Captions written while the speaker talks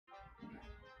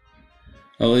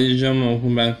Hello, ladies and gentlemen,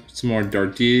 welcome back to more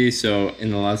Deity. So, in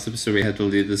the last episode, we had to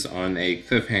leave this on a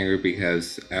cliffhanger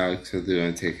because Alex had to go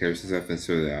and take care of some stuff, and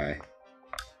so did I.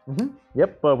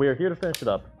 Yep, but we are here to finish it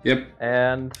up. Yep.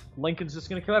 And Lincoln's just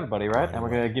gonna kill everybody, right? And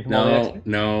we're gonna give him all the XP?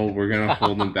 No, we're gonna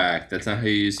hold him back. That's not how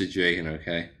you use a Dragon,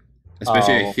 okay?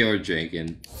 Especially a healer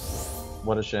Dragon.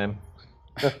 What a shame.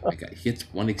 Oh my god, he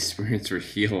gets 1 experience for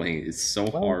healing. It's so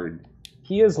hard.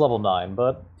 He is level 9,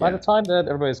 but by the time that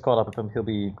everybody's caught up with him, he'll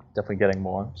be definitely getting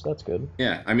more, so that's good.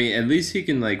 Yeah, I mean, at least he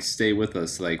can, like, stay with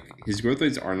us. Like, his growth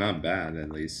rates are not bad,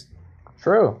 at least.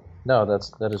 True. No,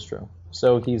 that is true.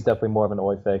 So he's definitely more of an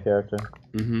Oife character.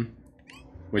 Mm-hmm.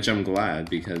 Which I'm glad,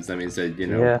 because that means that, you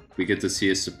know, we get to see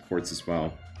his supports as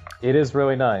well. It is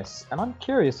really nice, and I'm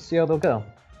curious to see how they'll go.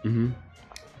 Mm-hmm.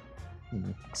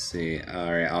 Let's see.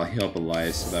 Alright, I'll heal up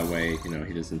Elias so that way, you know,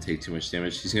 he doesn't take too much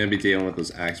damage. He's gonna be dealing with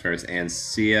those axe fires. And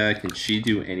Sia, can she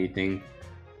do anything?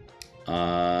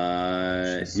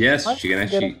 Yes, she can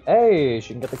actually... Hey,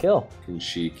 she can get the kill. Can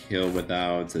she kill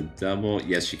without a double?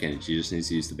 Yes, she can. She just needs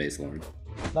to use the base lord.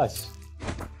 Nice.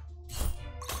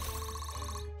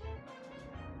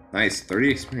 Nice, 30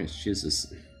 experience.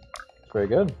 Jesus. Very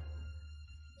good.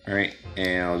 Alright,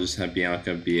 and I'll just have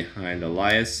Bianca behind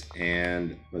Elias,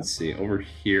 and let's see, over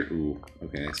here, ooh,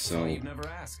 okay, so... You'd never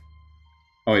ask.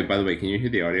 Oh wait, by the way, can you hear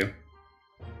the audio?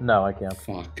 No, I can't.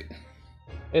 Fuck.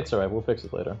 It's alright, we'll fix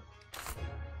it later.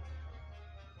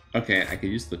 Okay, I could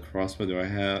use the crossbow. Do I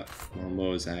have...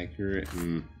 Longbow is accurate?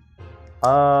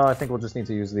 I think we'll just need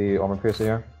to use the armor piercer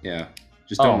here. Yeah,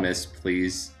 just don't miss,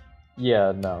 please.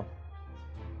 Yeah, no.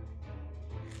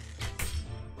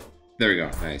 There we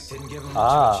go, nice. Didn't give him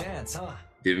much of a chance, huh?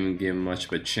 Didn't give him much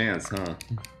of a chance, huh?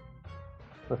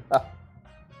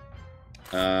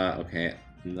 Okay,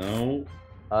 no.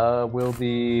 Will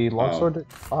the longsword...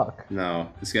 Fuck.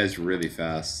 No, this guy's really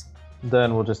fast.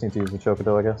 Then we'll just need to use the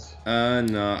Chocodo, I guess.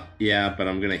 No, yeah, but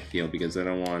I'm gonna heal because I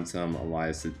don't want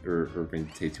Elias or Irving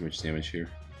to take too much damage here.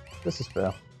 This is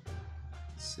fair.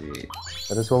 Let's see.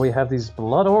 That is what we have these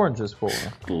blood oranges for.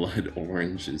 Blood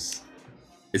oranges.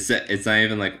 It's not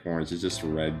even like orange, it's just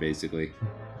red, basically.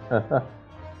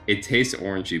 It tastes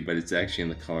orangey, but it's actually in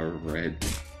the color of red.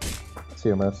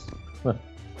 CMS.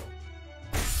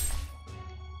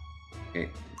 Okay,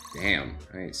 damn,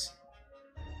 nice.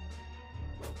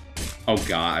 Oh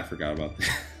god, I forgot about that.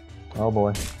 Oh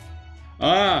boy.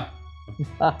 Ah!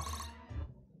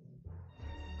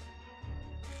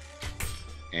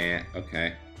 And,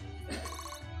 okay.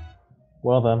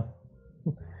 Well then.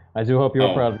 I do hope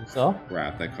you're proud of yourself.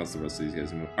 Crap, that cost the rest of these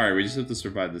guys to move. Alright, we just have to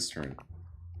survive this turn.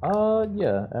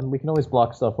 Yeah, and we can always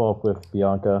block stuff off with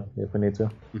Bianca if we need to.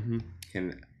 Mm-hmm.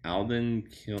 Can Alden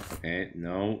kill... Okay,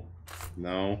 no.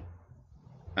 No.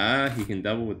 He can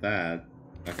double with that.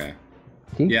 Okay.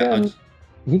 He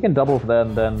can double for that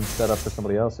and then set up for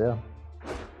somebody else, yeah.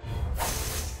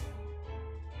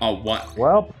 Oh, what?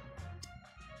 Well...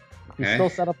 He's still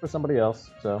set up for somebody else,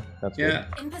 so that's good.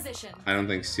 In position. I don't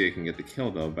think Sia can get the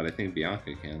kill though, but I think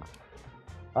Bianca can.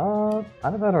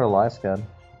 Either that or Elias can.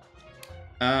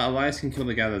 Elias can kill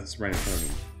the guy that's right in front of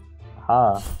him.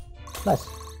 Ah, nice.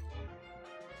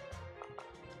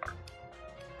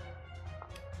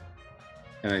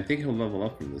 And I think he'll level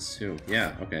up from this too.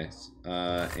 Yeah, okay.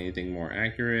 Anything more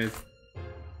accurate?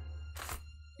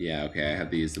 Yeah, okay, I have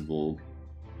to use the bulb.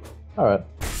 Alright.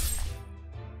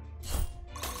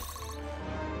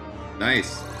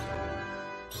 Nice.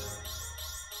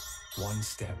 One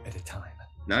step at a time.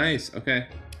 Nice, okay.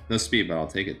 No speed, but I'll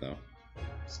take it though.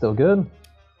 Still good.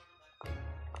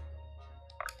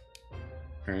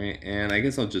 Alright, and I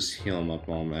guess I'll just heal him up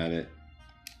while I'm at it.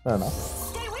 Fair enough.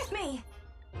 Stay with me.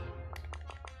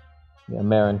 Yeah,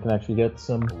 Marin can actually get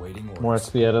some more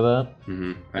XP out of that.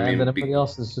 Mm-hmm. And then everybody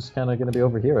else is just kind of going to be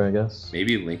over here, I guess.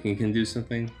 Maybe Lincoln can do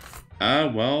something?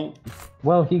 Well...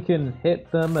 Well, he can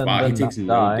hit them and then he takes no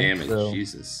die, damage, so...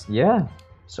 Jesus. Yeah.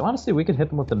 So honestly, we could hit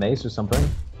them with the mace or something.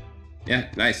 Yeah,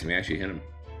 nice, we actually hit him.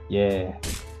 Yeah.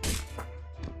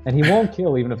 And he won't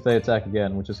kill even if they attack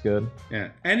again, which is good. Yeah,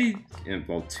 and he...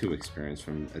 well, 2 experience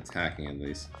from attacking at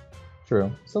least.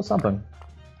 True. Still something.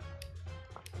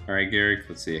 Alright, Garrick,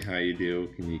 let's see how you do.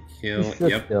 Can you kill? He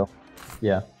should kill.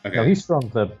 Yeah. Okay. No, he's strong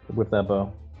with that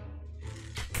bow.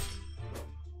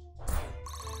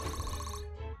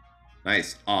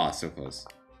 Nice. Ah, so close.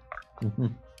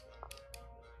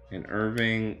 And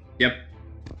Irving, yep.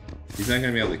 He's not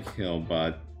gonna be able to kill,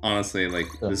 but honestly, like,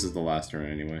 this is the last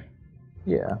turn anyway.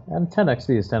 Yeah, and 10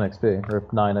 XP is 10 XP, or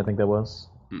 9 I think that was.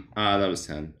 That was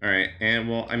 10. Alright, and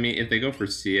well, I mean, if they go for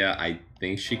Sia, I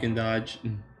think she can dodge.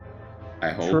 I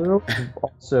hope. True.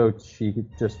 Also, she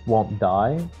just won't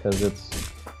die, because it's...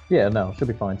 Yeah, no, she'll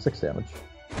be fine. 6 damage.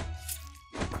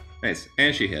 Nice,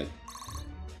 and she hit.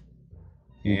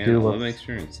 You And do 11 look-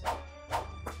 experience.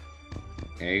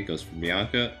 Okay, goes for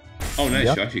Bianca. Oh, nice,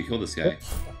 Yep. you actually killed this guy.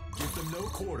 Give them no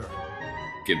quarter.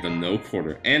 Give them no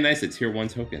quarter. And nice, a tier 1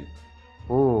 token.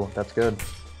 Ooh, that's good.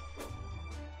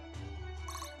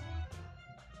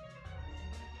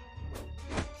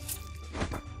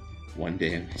 One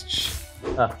damage.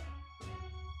 Ah.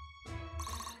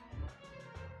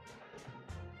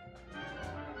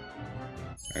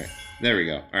 Alright, there we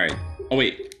go. Alright. Oh,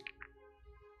 wait.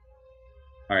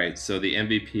 Alright, so the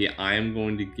MVP, I am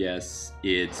going to guess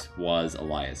it was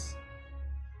Elias.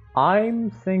 I'm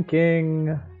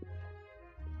thinking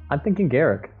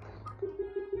Garrick.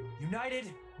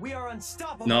 United, we are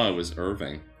unstoppable. No, it was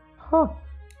Irving. Huh.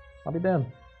 I'll be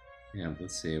damned. Yeah,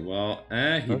 let's see. Well,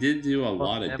 he did do a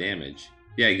lot of damage.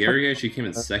 Yeah, Gary actually came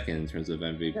in second in terms of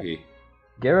MVP.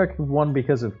 Garrick won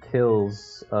because of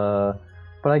kills, but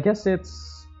I guess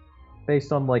it's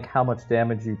based on like how much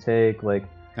damage you take, like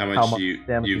How much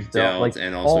damage you've is dealt, dealt, like,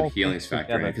 and also all healing's things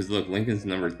factor in. together. Because look, Lincoln's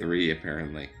number 3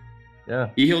 apparently. Yeah.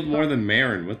 He healed more than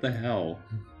Marin. What the hell?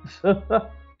 Alright,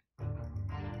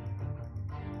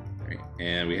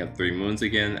 and we have 3 moons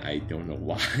again. I don't know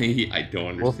why. I don't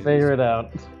understand. We'll figure it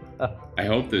out. I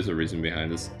hope there's a reason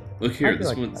behind this. Look here, I feel this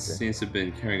like one it might be. seems to have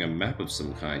been carrying a map of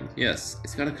some kind. Yes,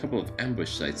 it's got a couple of ambush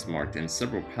sites marked and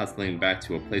several paths leading back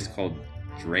to a place called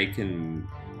Drankenweld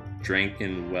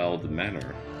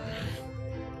Manor.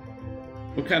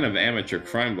 What kind of amateur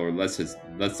crime lord lets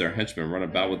their henchmen run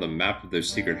about with a map of their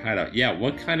secret hideout? Yeah,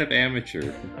 what kind of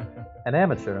amateur? An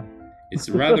amateur. It's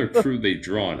rather crudely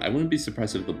drawn. I wouldn't be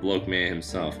surprised if the bloke made it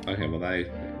himself. Okay, well that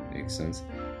makes sense.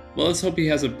 Well, let's hope he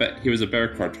was a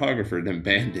better cartographer than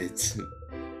bandits.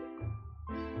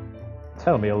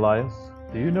 Tell me, Elias,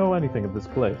 do you know anything of this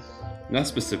place? Not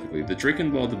specifically. The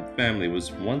Drakenwald family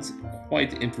was once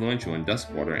quite influential in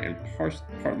Duskwater and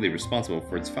partly responsible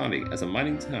for its founding as a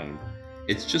mining town.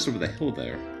 It's just over the hill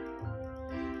there.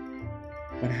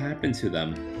 What happened to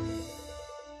them?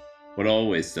 What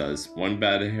always does. One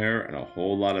bad hair and a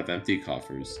whole lot of empty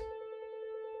coffers.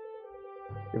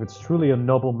 If it's truly a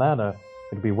noble manor,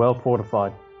 it'll be well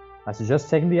fortified. I suggest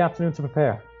taking the afternoon to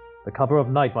prepare. The cover of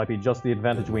night might be just the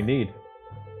advantage we need.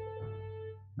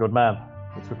 Good man.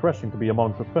 It's refreshing to be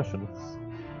among professionals.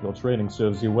 Your training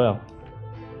serves you well.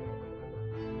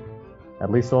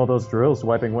 At least all those drills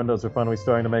wiping windows are finally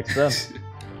starting to make sense.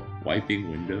 Wiping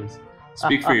windows?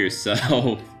 Speak for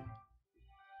yourself.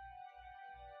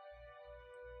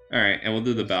 Alright, and we'll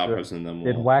do the battle press and then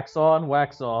we'll... It wax on,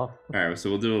 wax off. Alright, so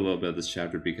we'll do a little bit of this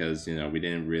chapter because, you know, we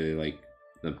didn't really like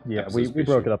the Yeah, we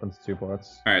broke it up into 2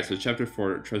 parts. Alright, so chapter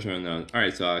 4, Treasure Unknown.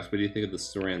 Alright, so Alex, what do you think of the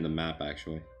story and the map,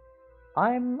 actually?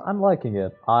 I'm liking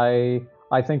it. I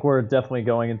think we're definitely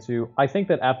going into... I think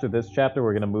that after this chapter,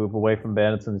 we're going to move away from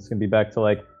bandits and it's going to be back to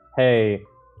like, hey...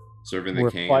 Serving the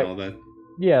king and all that?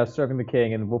 Yeah, serving the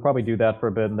king, and we'll probably do that for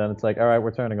a bit, and then it's like, alright,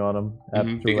 we're turning on him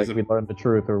after we learn the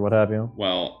truth or what have you.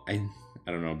 Well, I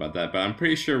don't know about that, but I'm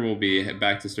pretty sure we'll be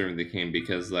back to serving the king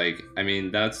because, like, I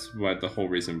mean, that's what the whole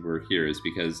reason we're here is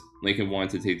because Lincoln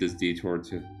wanted to take this detour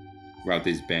to route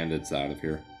these bandits out of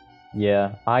here.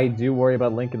 Yeah, I do worry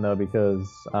about Lincoln, though, because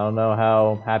I don't know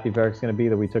how happy Varric's going to be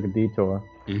that we took a detour.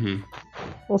 Mm-hmm.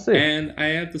 We'll see. And I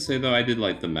have to say, though, I did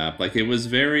like the map. Like, it was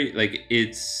very, like,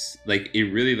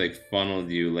 it really, like, funneled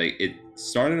you. Like, it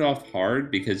started off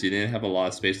hard because you didn't have a lot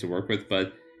of space to work with,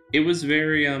 but it was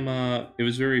very,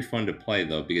 fun to play,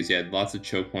 though, because you had lots of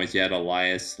choke points. You had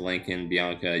Elias, Lincoln,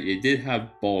 Bianca. You did have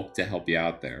bulk to help you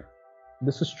out there.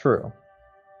 This is true.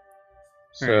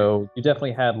 So, you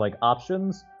definitely had, like,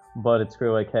 options, but it's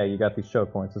really like, hey, you got these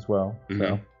choke points as well. Mm-hmm.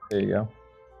 So, there you go.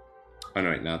 Oh,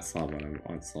 no, wait, not slot 1. I'm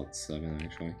on slot 7,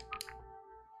 actually.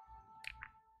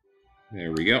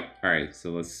 There we go. Alright,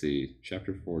 so let's see.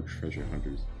 Chapter 4, Treasure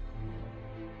Hunters.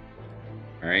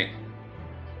 Alright.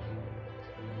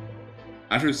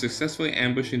 After successfully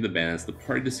ambushing the bandits, the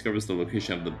party discovers the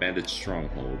location of the bandit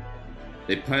stronghold.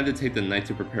 They plan to take the night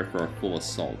to prepare for a full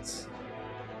assault.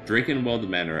 Drakenweld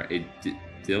Manor, a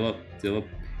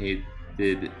dilapidated...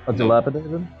 A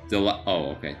dilapidated?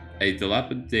 A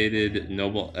dilapidated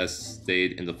noble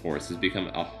estate in the forest has become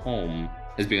home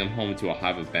to a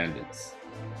hive of bandits,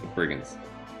 of brigands.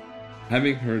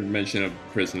 Having heard mention of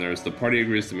prisoners, the party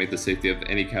agrees to make the safety of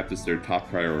any captives their top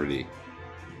priority.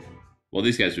 Well,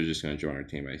 these guys are just going to join our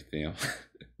team, I feel.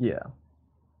 Yeah.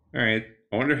 Alright,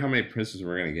 I wonder how many princes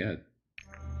we're going to get.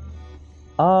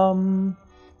 I'm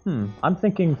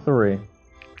thinking 3.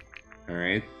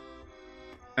 Alright.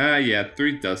 Yeah,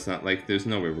 3 does not, like, there's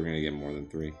no way we're going to get more than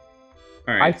 3.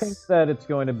 Alright. I think that it's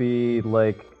going to be,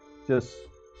 like, just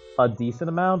a decent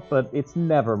amount, but it's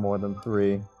never more than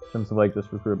 3 in terms of like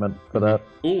just recruitment for that.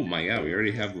 Oh my god, we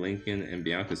already have Lincoln and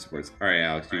Bianca supports. All right,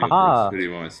 Alex, you go Haha. first. Who do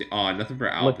you want to see? Oh, nothing for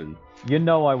Look, Alvin. you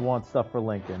know I want stuff for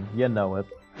Lincoln. You know it.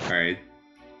 All right.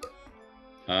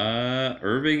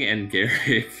 Irving and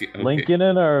Garrick. Okay. Lincoln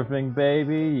and Irving,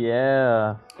 baby,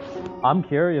 yeah. I'm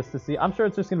curious to see. I'm sure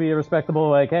it's just gonna be a respectable,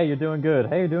 like, hey, you're doing good.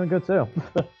 Hey, you're doing good too.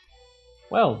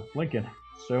 Well, Lincoln,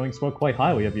 Sterling spoke quite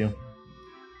highly of you.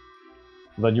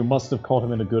 Then you must have caught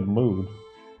him in a good mood.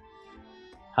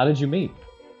 How did you meet?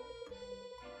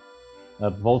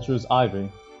 At Vulture's Ivy,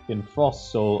 in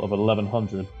Frost Soul of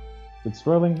 1100. Did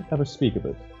Sterling ever speak of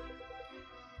it?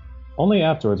 Only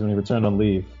afterwards when he returned on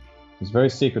leave. He was very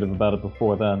secretive about it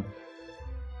before then.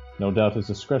 No doubt his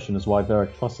discretion is why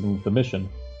Varric trusted him with the mission,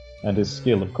 and his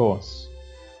skill, of course.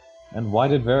 And why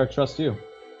did Varric trust you?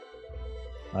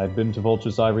 I had been to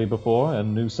Vulture's Ivy before,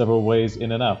 and knew several ways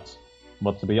in and out.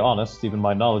 But to be honest, even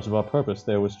my knowledge of our purpose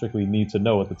there was strictly need to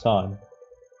know at the time.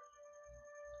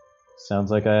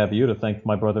 Sounds like I have you to thank for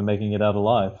my brother making it out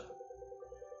alive.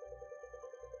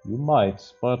 You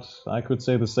might, but I could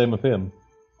say the same of him.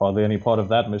 Hardly any part of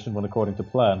that mission went according to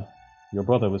plan. Your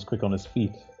brother was quick on his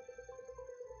feet.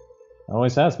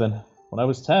 Always has been. When I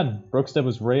was 10, Brookstead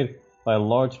was raided by a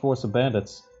large force of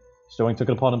bandits. Sterling took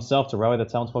it upon himself to rally the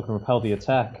townsfolk and repel the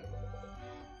attack.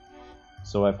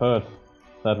 So I've heard.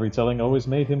 That retelling always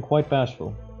made him quite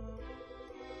bashful.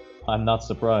 I'm not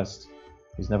surprised.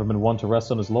 He's never been one to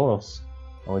rest on his laurels.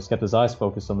 Always kept his eyes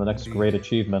focused on the next great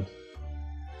achievement.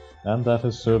 And that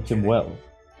has served him well.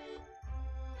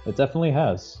 It definitely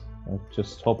has. I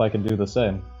just hope I can do the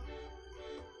same.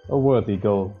 A worthy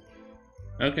goal.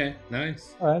 Okay,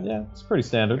 nice. Alright, yeah, it's pretty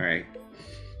standard. Alright.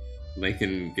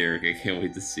 Lincoln, Garrick, I can't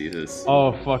wait to see this.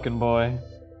 Oh, fucking boy.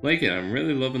 Lincoln, I'm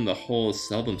really loving the whole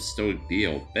seldom stoic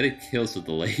deal. Bet it kills with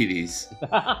the ladies.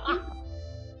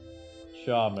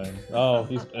 Charming. Oh,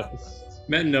 he's pissed.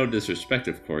 Meant no disrespect,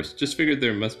 of course. Just figured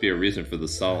there must be a reason for the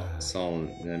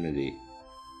solemnity.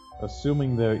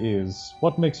 Assuming there is,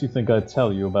 what makes you think I'd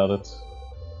tell you about it?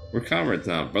 We're comrades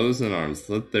now, brothers in arms.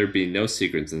 Let there be no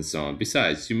secrets and so on.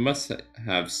 Besides, you must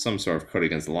have some sort of code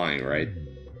against lying, right?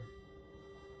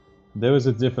 There is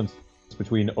a difference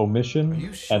between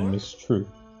omission sure? and mistruth.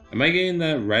 Am I getting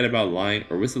that right about lying,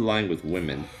 or was it lying with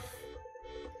women?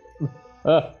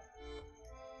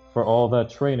 For all that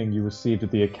training you received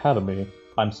at the academy,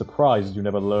 I'm surprised you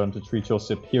never learned to treat your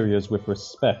superiors with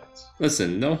respect.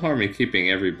 Listen, no harm in keeping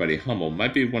everybody humble.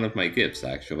 Might be one of my gifts,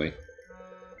 actually.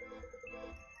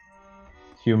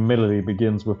 Humility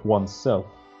begins with oneself.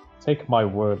 Take my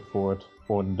word for it,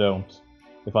 or don't.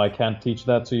 If I can't teach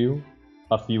that to you,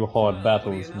 a few hard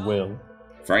battles will.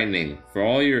 Frightening. For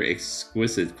all your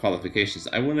exquisite qualifications,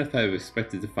 I wouldn't have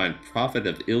expected to find prophet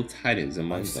of ill tidings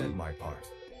among I said them. my part.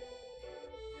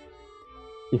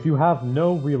 If you have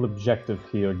no real objective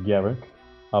here, Garrick,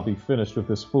 I'll be finished with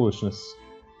this foolishness.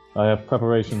 I have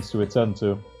preparations to attend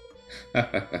to.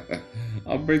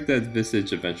 I'll break that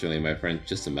visage eventually, my friend.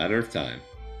 Just a matter of time.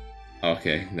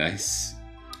 Okay, nice.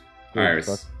 Alright,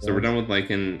 so we're done with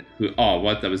Lincoln. Who? Oh,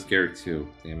 what? That was Garrick too.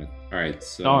 Damn it. Alright,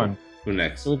 so Darn. who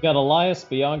next? So we've got Elias,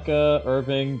 Bianca,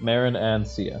 Irving, Marin, and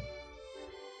Sia.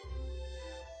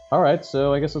 Alright,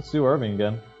 so I guess let's do Irving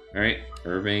again. Alright,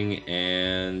 Irving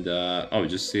and oh,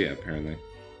 just Sia apparently.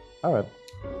 Alright.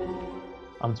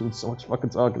 I'm doing so much fucking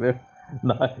talking there.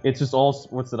 Nah, it's just all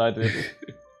sports that I do.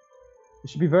 You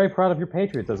should be very proud of your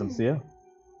patriotism, Sia.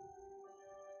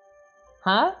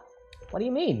 Huh? What do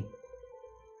you mean?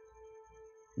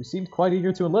 You seemed quite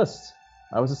eager to enlist.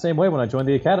 I was the same way when I joined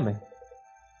the academy.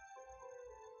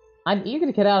 I'm eager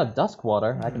to get out of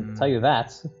Duskwater, I can tell you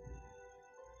that.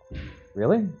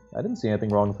 Really? I didn't see anything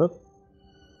wrong with it.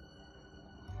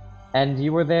 And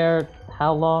you were there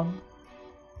how long?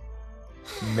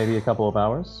 Maybe a couple of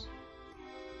hours.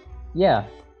 Yeah,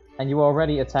 and you were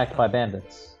already attacked by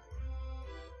bandits.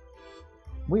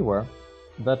 We were.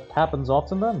 That happens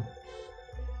often then.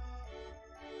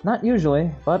 Not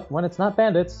usually, but when it's not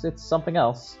bandits, it's something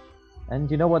else. And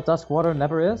you know what Duskwater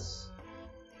never is?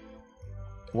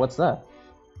 What's that?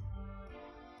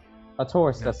 A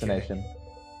tourist No destination.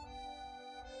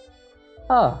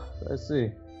 Ah, I see.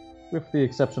 With the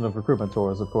exception of recruitment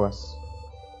tours, of course.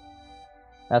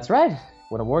 That's right.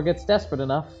 When a war gets desperate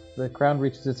enough, the crown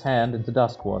reaches its hand into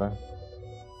Duskwater.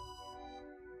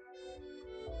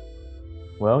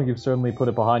 Well, you've certainly put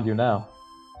it behind you now.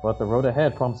 But the road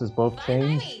ahead promises both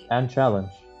change and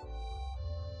challenge.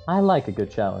 I like a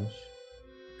good challenge.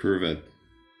 Prove it.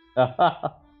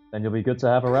 Then you'll be good to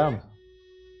have around.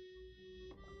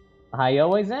 I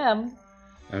always am.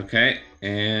 Okay,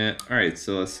 and alright,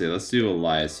 so let's see. Let's do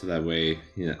Elias so that way,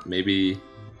 you know, maybe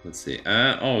let's see.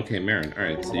 Oh, okay, Marin. All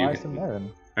right, so you Elias get. and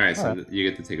Marin. All right, so Alright. you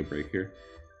get to take a break here.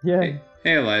 Yeah.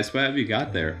 Hey, Elias, what have you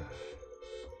got there?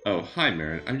 Oh, hi,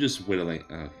 Marin. I'm just whittling.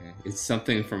 Okay, it's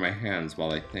something for my hands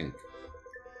while I think.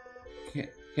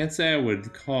 Can't say I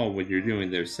would call what you're doing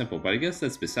there simple, but I guess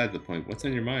that's beside the point. What's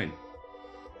on your mind?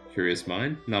 Curious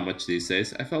mind? Not much these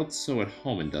days. I felt so at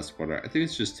home in Duskwater. I think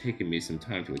it's just taking me some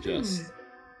time to adjust.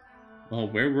 Well,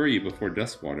 where were you before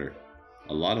Duskwater?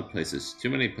 A lot of places. Too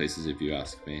many places if you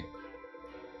ask me.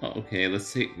 Oh, okay,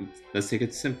 let's take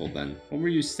it simple then. What were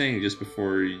you saying just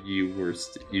before you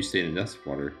stayed in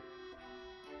Duskwater?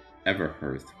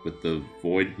 Everhearth with the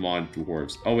Void Mod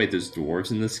dwarves. Oh wait, there's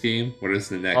dwarves in this game? What is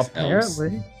the next? Elves?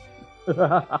 Apparently.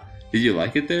 Did you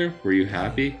like it there? Were you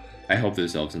happy? I hope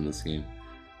there's elves in this game.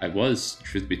 I was,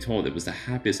 truth be told, it was the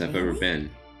happiest I've ever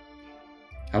been.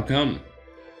 How come?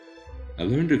 I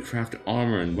learned to craft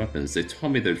armor and weapons. They taught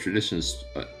me their traditions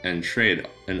and trade,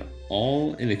 and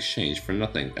all in exchange for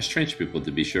nothing. A strange people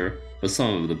to be sure, but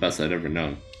some of the best I'd ever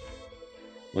known.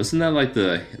 Isn't that like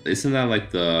the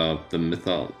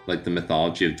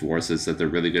mythology of dwarves is that they're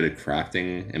really good at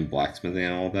crafting and blacksmithing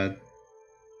and all that?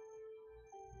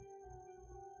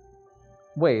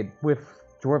 Wait, with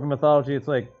dwarven mythology, it's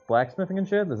like blacksmithing and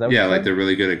shit? Is that what Yeah, you like said? they're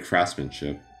really good at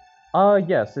craftsmanship.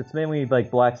 Yes, it's mainly like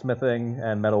blacksmithing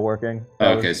and metalworking.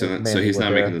 Oh, okay, so he's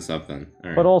not making this up then.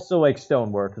 All right. But also like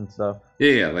stonework and stuff.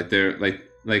 Yeah, like they're like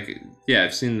yeah,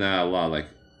 I've seen that a lot. Like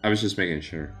I was just making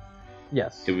sure.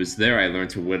 Yes. It was there I learned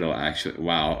to whittle. Actually,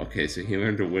 wow. Okay, so he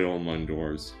learned to whittle among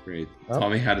dwarves. Great. Oh.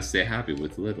 Taught me how to stay happy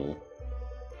with little.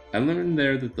 I learned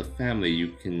there that the family you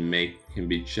can make can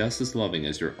be just as loving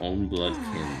as your own blood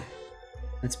kin.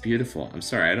 That's beautiful. I'm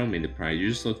sorry, I don't mean to pry. You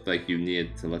just looked like you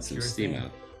needed to let some Sure steam thing.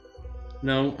 out.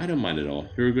 No, I don't mind at all.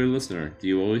 You're a good listener. Do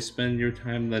you always spend your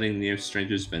time letting near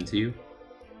strangers vent to you?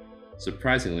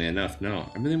 Surprisingly enough,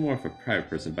 no. I'm really more of a private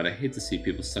person, but I hate to see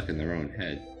people stuck in their own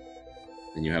head.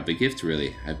 Then you have the gift,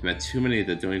 really. I've met too many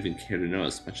that don't even care to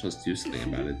notice, much less do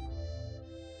something about it.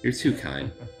 You're too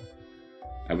kind.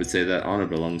 I would say that honor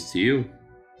belongs to you.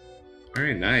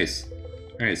 Alright, nice.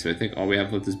 Alright, so I think all we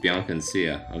have left is Bianca and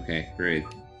Sia. Okay, great.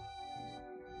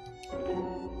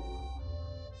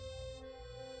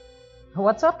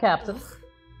 What's up, Captain?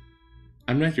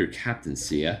 I'm not your captain,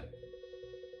 Sia.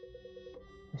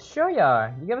 Sure you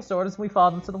are. You give us orders and we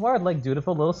follow them to the word like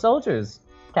dutiful little soldiers.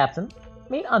 Captain,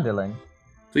 meet Underling.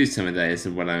 Please tell me that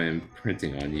isn't what I'm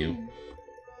imprinting on you.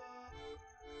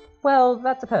 Well,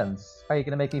 that depends. Are you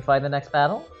gonna make me fight in the next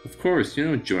battle? Of course, you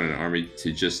don't join an army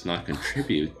to just not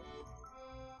contribute.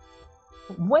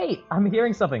 Wait, I'm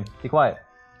hearing something. Be quiet.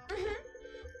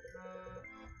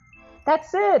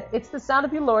 That's it! It's the sound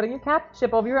of you lording your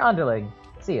captainship over your underling.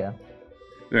 See ya.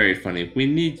 Very funny. We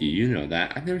need you, you know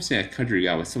that. I've never seen a country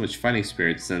guy with so much fighting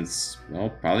spirit since, well,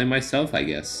 probably myself, I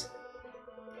guess.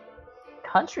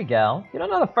 Country gal? You don't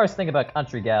know the first thing about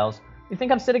country gals. You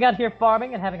think I'm sitting out here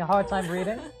farming and having a hard time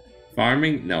reading?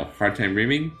 Farming? No. Hard time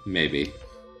reading? Maybe.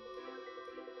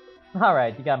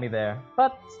 Alright, you got me there.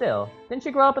 But still, didn't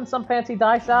you grow up in some fancy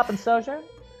dye shop in Sojourn?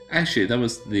 Actually, that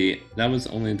was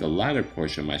only the latter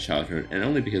portion of my childhood, and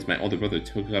only because my older brother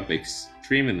took up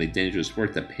extremely dangerous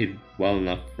work that paid well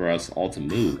enough for us all to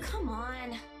move. Come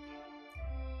on.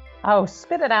 Oh,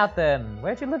 spit it out then.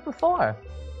 Where'd you live before?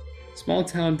 Small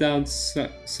town down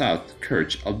south,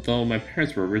 Kirch, although my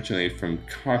parents were originally from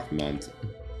Carthmont.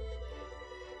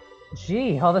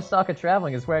 Gee, all this talk of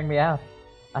traveling is wearing me out.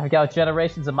 I've got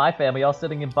generations of my family all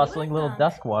sitting in bustling little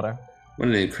Duskwater. What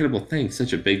an incredible thing,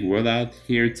 such a big world out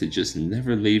here to just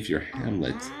never leave your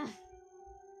hamlet.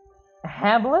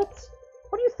 Hamlet?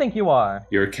 What do you think you are?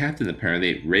 You're a captain,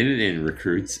 apparently. Rated in,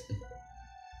 recruits.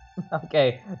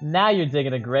 Okay, now you're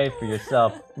digging a grave for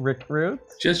yourself, recruit.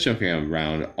 Just joking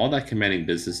around. All that commanding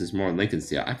business is more Lincoln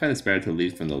style. I find it's better to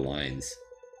lead from the lines.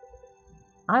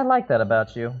 I like that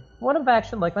about you. One of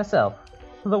action like myself.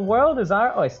 The world is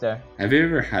our oyster. Have you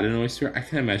ever had an oyster? I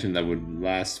can't imagine that would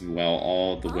last well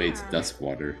all the way to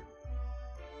Duskwater.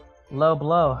 Low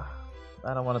blow.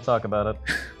 I don't want to talk about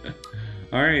it.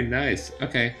 Alright, nice.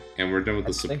 Okay, and we're done with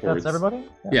the I think supports. that's everybody?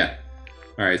 Yeah.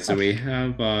 Alright, so we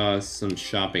have some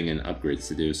shopping and upgrades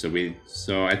to do.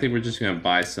 So I think we're just gonna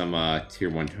buy some tier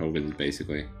 1 tokens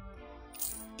basically.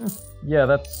 Yeah,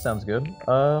 that sounds good.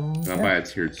 I'll Yeah. buy a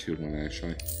tier 2 one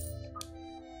actually.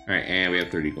 Alright, and we have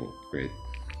 30 gold. Great.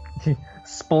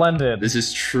 Splendid. This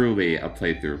is truly a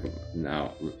playthrough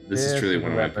now. This is truly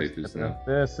one of my playthroughs now.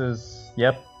 This is,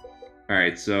 yep.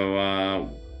 Alright, so I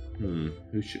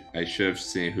should have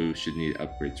seen who should need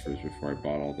upgrades first before I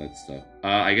bought all that stuff.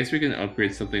 I guess we can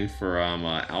upgrade something for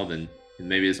Alden.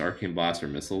 Maybe his arcane blast or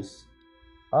missiles.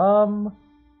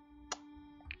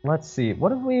 Let's see.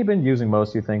 What have we been using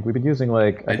most, you think? We've been using,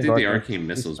 like... I think the arcane arcane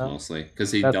missiles stuff. mostly,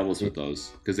 because he That's doubles the- with those,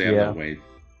 because they have yeah. no weight.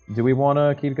 Do we want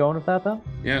to keep going with that, then?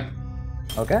 Yeah,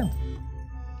 Okay.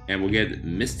 and we'll get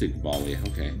Mystic Volley.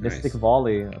 Okay, Mystic nice.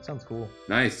 Volley. That sounds cool.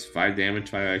 Nice, 5 damage,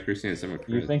 5 accuracy, and 7 crit.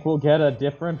 You think we'll get a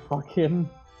different fucking...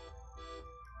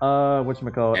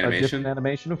 whatchamacallit? A Animation? different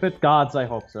animation with it? Gods, I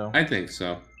hope so. I think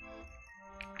so.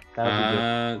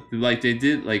 That'd be good. Like they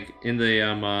did, like in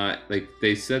the like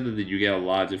they said that you get a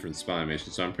lot of different spell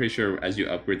animations. So I'm pretty sure as you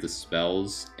upgrade the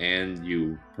spells and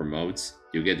you promote,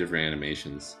 you get different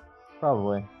animations.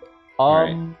 Probably.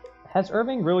 Alright. Has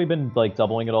Irving really been, like,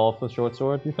 doubling it all with the short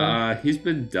sword, do you think? He's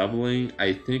been doubling,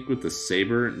 I think, with the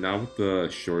saber, not with the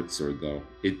short sword though.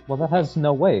 Well, that has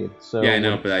no weight, so... Yeah, I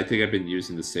know, but I think I've been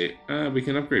using the saber. We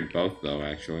can upgrade both though,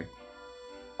 actually.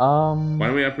 Why Why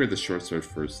don't we upgrade the short sword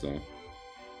first though?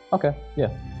 Okay, yeah.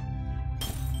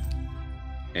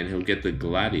 And he'll get the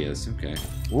Gladius. Okay.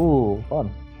 Ooh,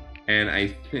 fun. And I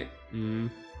think.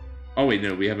 Oh wait,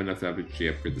 no, we have enough to actually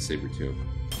upgrade the saber too.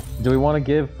 Do we want to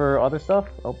give for other stuff?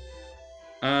 Oh,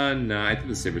 No, I think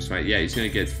the saber's fine. Yeah, he's gonna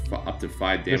get up to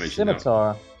 5 the damage. now.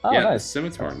 scimitar. Oh, Yeah, nice. the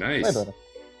scimitar, Way nice. better.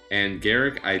 And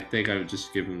Garrick, I think I would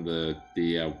just give him the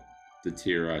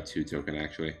tier 2 token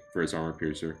actually for his armor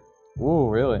piercer. Ooh,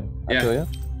 really? I Yeah. feel ya.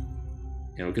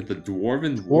 And we'll get the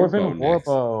Dwarven Dwarven Warbow next.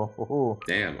 Warbow. Ooh.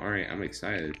 Damn, alright, I'm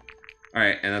excited.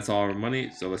 Alright, and that's all our money,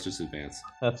 so let's just advance.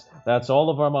 That's all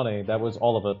of our money. That was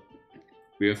all of it.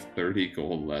 We have 30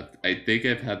 gold left. I think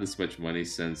I've had this much money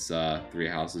since 3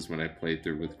 Houses when I played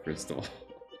through with Crystal.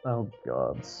 Oh,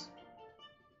 gods.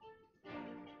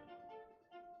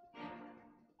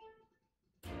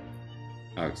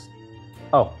 Alex.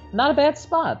 Oh, not a bad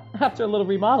spot. After a little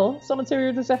remodel, some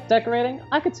interior decorating,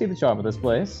 I could see the charm of this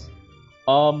place.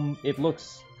 It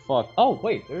looks fuck. Oh,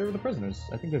 wait, they're the prisoners.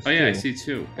 I think there's Oh yeah, I two. see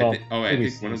 2. Well, I maybe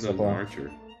think one of so those is an far.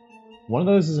 archer. One of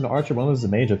those is an archer, one of those is a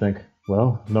mage, I think.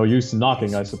 Well, no use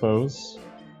knocking, I suppose.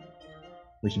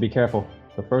 We should be careful.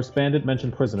 The first bandit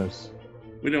mentioned prisoners.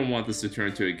 We don't want this to turn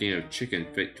into a game of chicken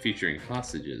featuring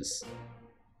hostages.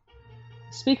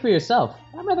 Speak for yourself.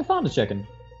 I'm rather fond of chicken.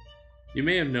 You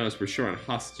may have noticed we're short on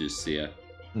hostages, Sia.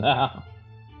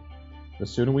 The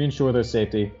sooner we ensure their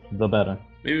safety, the better.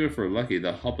 Maybe if we're lucky,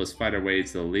 they'll help us fight our way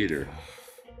to the leader.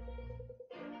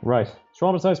 Right.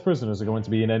 Traumatized prisoners are going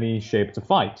to be in any shape to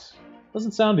fight.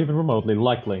 Doesn't sound even remotely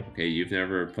likely. Okay, you've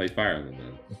never played Fire Emblem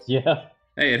then. Yeah.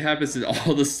 Hey, it happens in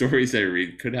all the stories I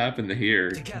read. Could happen to here.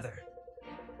 Together.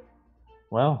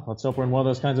 Well, let's hope we're in one of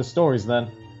those kinds of stories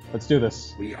then. Let's do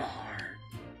this. We are.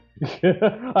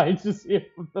 I just hear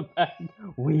from the back.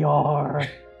 We are.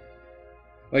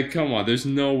 Like, come on, there's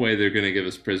no way they're gonna give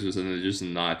us prisoners and they're just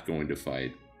not going to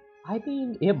fight. I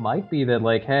mean, it might be that,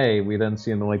 like, hey, we then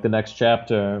see in, like, the next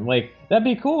chapter. Like, that'd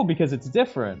be cool because it's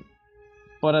different.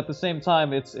 But at the same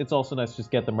time, it's also nice to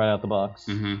just get them right out the box.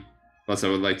 Mm-hmm. Plus, I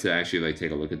would like to actually, like, take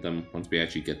a look at them once we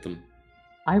actually get them.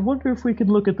 I wonder if we could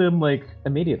look at them, like,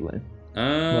 immediately.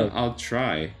 I'll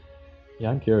try.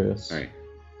 Yeah, I'm curious. Alright.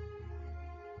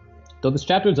 Though this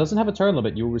chapter doesn't have a turn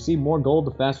limit, you will receive more gold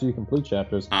the faster you complete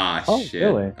chapters. Ah, Oh, shit.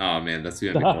 really? Oh, man, that's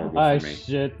gonna be horrible Ah, for me.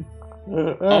 shit.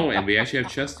 Oh, and we actually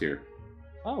have chests here.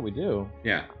 Oh, we do.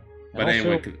 Yeah. And But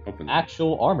anyone also can open them.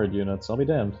 actual armored units, I'll be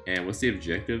damned. And what's the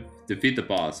objective? Defeat the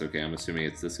boss. Okay, I'm assuming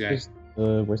it's this guy.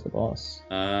 Where's the boss?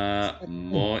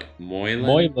 Moylan.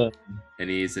 Moylan. And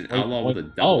he's an Wait, outlaw with a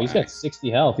double Oh, he's got axe. 60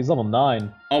 health. He's level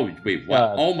 9. Oh, wait, what?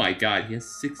 God. Oh my god, he has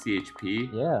 60 HP?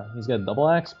 Yeah, he's got a double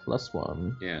axe plus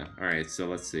 1. Yeah, alright, so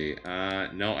let's see.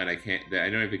 No, and I can't, I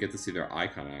don't even get to see their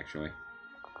icon, actually.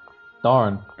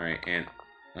 Darn. Alright, and,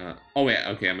 oh wait,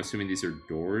 okay, I'm assuming these are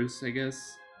doors, I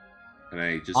guess? And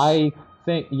I just... I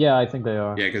think they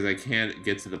are. Yeah, because I can't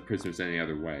get to the prisoners any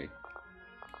other way.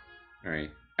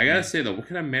 Alright. I gotta say, though, what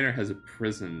kind of manor has a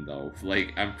prison, though?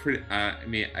 Like, I'm pretty... I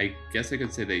mean, I guess I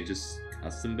could say they just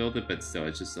custom built it, but still,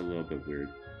 it's just a little bit weird.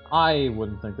 I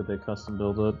wouldn't think that they custom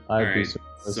build it. I'd be Alright,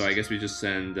 surprised. so I guess we just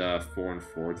send 4 and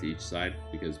 4 to each side,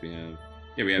 because we have...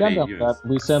 Yeah, we have Yeah, 8 about units. that.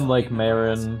 We send, like,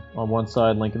 Marin on one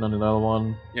side, Lincoln on another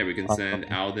one. Yeah, we can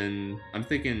send Alden... I'm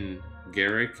thinking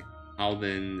Garrick,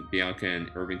 Alden, Bianca, and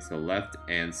Irving to the left,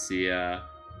 and Sia,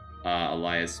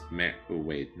 Elias... Oh,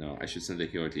 wait, no. I should send the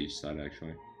healer to each side,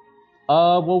 actually.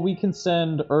 Well, we can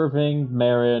send Irving,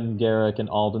 Marin, Garrick, and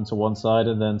Alden to one side,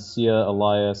 and then Sia,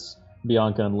 Elias,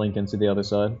 Bianca, and Lincoln to the other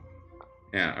side.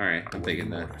 Yeah, alright. I'm thinking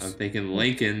that. I'm thinking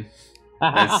Lincoln.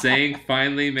 That saying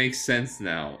finally makes sense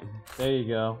now. There you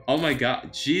go. Oh my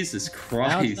god. Jesus Now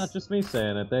Christ. it's not just me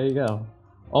saying it. There you go.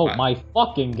 Oh Wow. my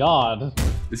fucking god.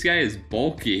 This guy is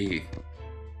bulky.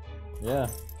 Yeah.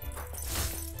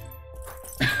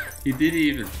 He didn't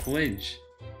even flinch.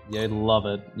 You love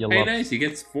it. You Hey, love nice. He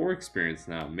gets 4 experience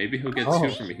now. Maybe he'll get 2 Oh.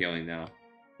 from healing now.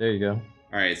 There you go.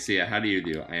 Alright, Sia, how do you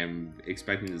do? I am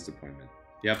expecting disappointment.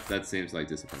 Yep, that seems like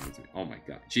disappointment to me. Oh my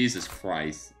god. Jesus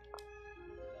Christ.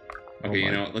 Okay,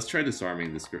 you know what? Let's try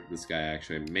disarming this guy,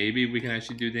 actually. Maybe we can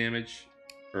actually do damage.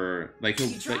 Or, like, You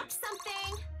dropped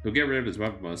something. he'll get rid of his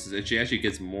weapon bonuses. She actually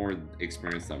gets more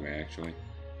experience that way, actually.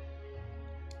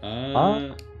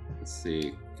 Let's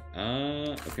see.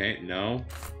 Okay, no.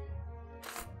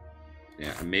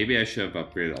 Yeah, maybe I should have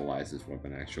upgraded Elias's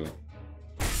weapon, actually.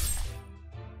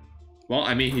 Well,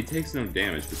 I mean, he takes no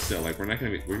damage, but still, like, we're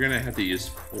gonna have to use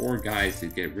 4 guys to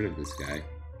get rid of this guy.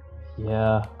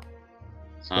 Yeah.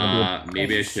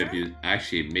 Maybe I should have used,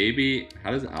 actually, maybe,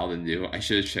 how does Alden do? I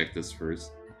should have checked this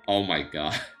first. Oh my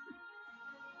god.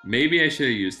 Maybe I should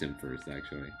have used him first,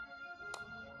 actually.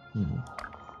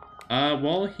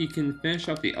 Well, he can finish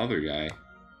off the other guy.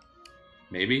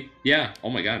 Maybe? Yeah. Oh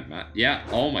my god, Matt. Yeah.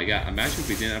 Oh my god. Imagine if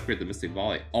we didn't upgrade the Mystic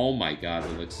Volley. Oh my god,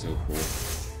 it looks so cool.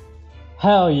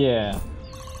 Hell yeah.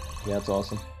 Yeah, that's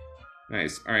awesome.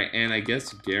 Nice. Alright, and I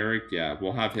guess Garrick, yeah,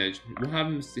 we'll have him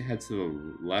head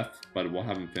to the left, but we'll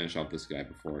have him finish off this guy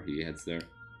before he heads there.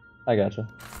 I gotcha.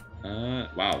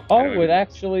 Wow. Oh, it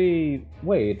actually...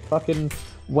 Wait, fucking...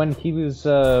 When he was,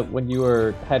 when you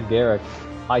had Garrick,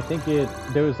 I think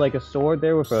there was like a sword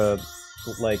there with an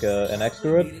X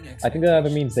through it. I think that either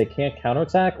means they can't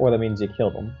counterattack, or that means you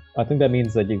kill them. I think that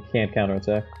means that you can't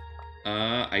counterattack.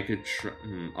 I could try...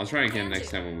 I'll try again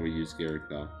next time when we use Garrick,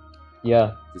 though.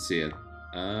 Yeah. To see it.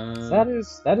 That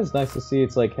is nice to see.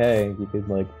 It's like, hey, you could,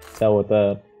 like, tell with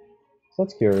that. So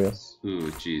that's curious.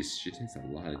 Ooh, jeez, she takes a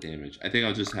lot of damage. I think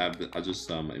I'll just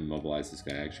immobilize this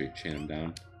guy, actually, chain him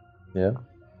down. Yeah.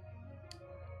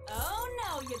 Oh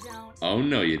no, you don't. Oh,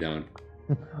 no, you don't.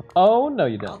 Oh, no,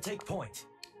 you I'll don't. take point.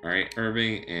 Alright,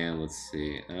 Irving, and let's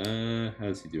see. How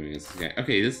is he doing this guy?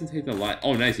 Okay, he doesn't take a lot.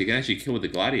 Oh, nice, he can actually kill with the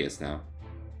Gladius now.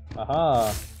 Aha.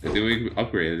 I think we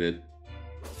upgraded it.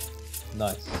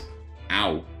 Nice.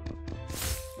 Ow.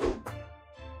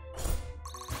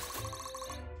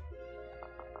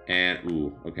 And,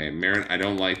 ooh, okay, Marin, I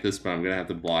don't like this, but I'm gonna have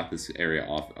to block this area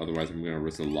off, otherwise I'm gonna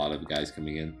risk a lot of guys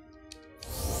coming in.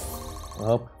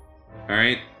 Well.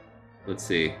 Alright, let's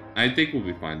see. I think we'll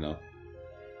be fine, though.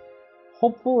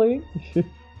 Hopefully.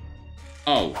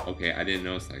 Oh, okay, I didn't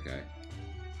notice that guy.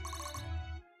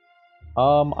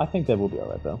 I think that will be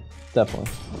alright, though.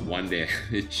 Definitely. One day.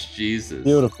 Jesus.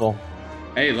 Beautiful.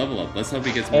 Hey, level up. Let's hope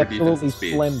he gets more Absolutely defensive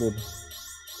speed. splendid.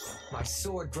 My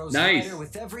sword grows Nice. lighter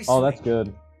with every Oh, swing. that's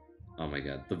good. Oh my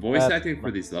god. The voice That's acting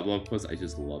for these level up quotes, I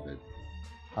just love it.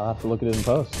 I'll have to look at it in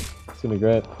post. It's gonna be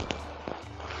great.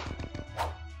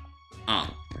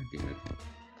 Ah, god damn it.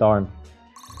 Darn.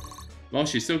 Well,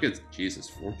 she still gets... Jesus,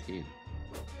 14.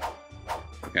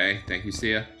 Okay, thank you,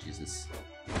 Sia. Jesus.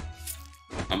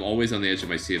 I'm always on the edge of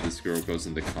my seat if this girl goes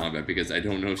into combat because I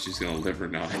don't know if she's gonna live or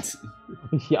not.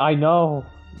 Yeah, I know.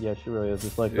 Yeah, she really is.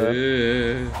 Just like that.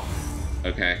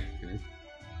 Okay. Good.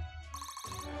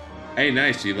 Hey,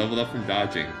 nice. She leveled up from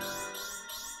dodging.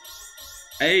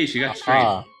 Hey, she got strength.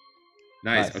 Ah.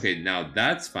 Nice. Nice. Okay, now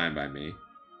that's fine by me.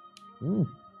 Mm.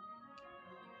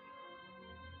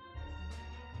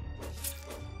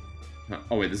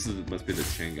 Oh wait, this must be the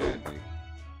chain guy, I think.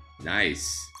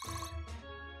 Nice.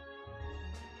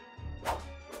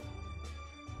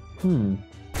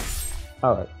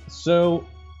 Alright, so...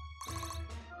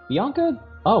 Bianca?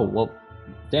 Oh, well,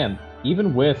 damn.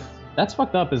 Even with... That's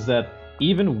fucked up, is that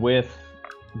even with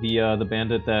the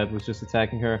bandit that was just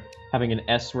attacking her having an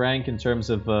S rank in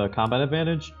terms of combat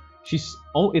advantage, it's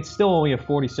still only a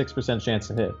 46% chance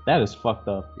to hit. That is fucked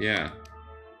up. Yeah.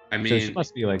 I mean... So she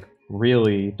must be, like,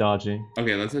 really dodgy.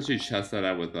 Okay, let's actually test that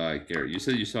out with Garrett. You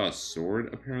said you saw a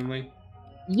sword, apparently?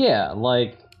 Yeah,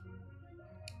 like...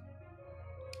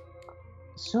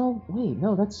 So, wait,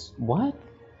 no, that's... What?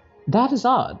 That is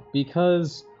odd,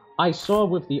 because I saw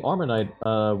with the Armor Knight,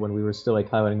 when we were still, like,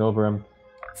 highlighting over him,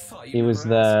 it was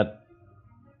that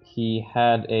he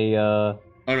had a, Oh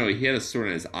no, he had a sword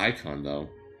in his icon, though.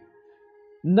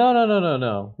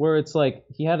 No. Where it's like,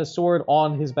 he had a sword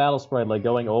on his battle sprite, like,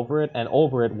 going over it, and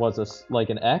over it was, like,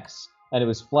 an X, and it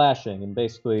was flashing, and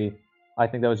basically, I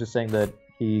think that was just saying that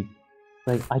he...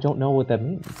 Like, I don't know what that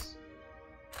means.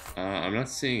 I'm not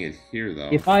seeing it here, though.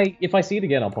 If I see it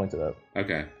again, I'll point it out.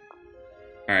 Okay.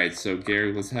 Alright, so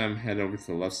Gary, let's have him head over to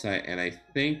the left side, and I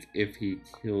think if he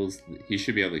kills... He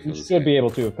should be able to kill this guy. He should be able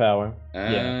to with power.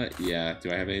 Yeah.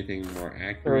 Do I have anything more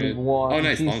accurate? 31. Oh,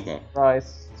 nice, Jesus longbow.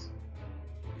 Christ.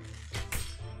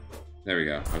 There we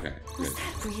go. Okay, good. Was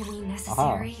that really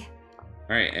necessary?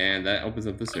 Alright, and that opens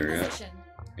up this In area. position.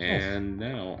 And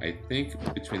now, I think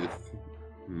between the...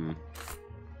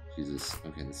 Jesus.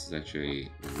 Okay, this is actually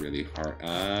really hard.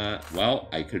 Well,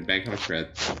 I could bank on a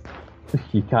crit.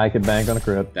 I could bank on a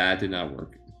crit. That did not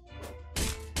work.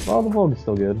 Well, the Vogue is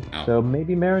still good. Ow. So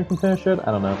maybe Marin can finish it?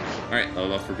 I don't know. Alright,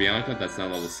 level up for Bianca. That's now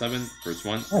level 7. First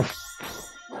one.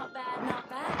 Nice. Not bad, not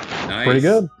bad. Nice. Pretty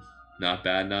good. Not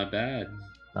bad, not bad.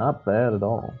 Not bad at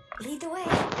all. Lead the way.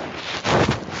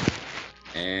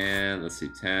 And let's see,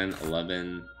 10,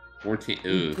 11, 14.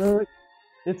 Ooh.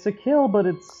 It's a kill, but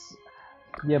it's...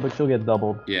 Yeah, but she'll get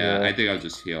doubled. Yeah, I think I'll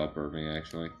just heal up Irving,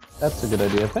 actually. That's a good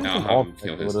idea. And I'll have him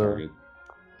kill his target.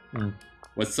 Hmm.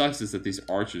 What sucks is that these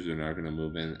archers are not going to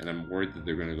move in, and I'm worried that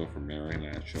they're going to go for Marin,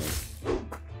 actually.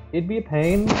 It'd be a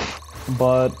pain,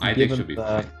 but I think given she'll be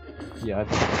that... fine. Yeah,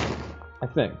 I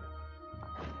think.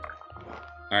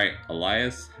 Alright,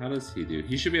 Elias, how does he do?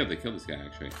 He should be able to kill this guy,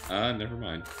 actually. Never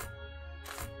mind.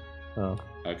 Oh.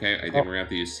 Okay, I think we're going to have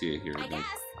to use Sia here I again.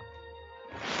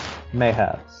 guess.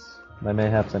 Mayhaps. By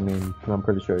mayhaps, I mean, I'm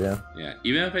pretty sure, yeah. Yeah,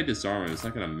 even if I disarm him, it's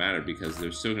not going to matter because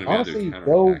they're still going to be Honestly, able to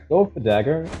counterattack. go for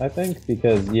dagger, I think,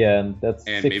 because, yeah, that's...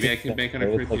 And maybe I can bank on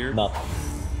a crit here? Nothing.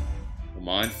 Come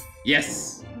on.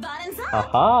 Yes! Bottoms up.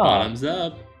 Aha! Bottoms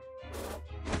up.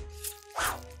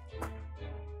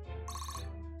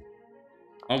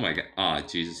 Oh my god. Ah,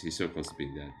 Jesus, he's so close to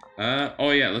being dead. Oh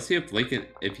yeah, let's see if Lincoln,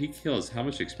 if he kills, how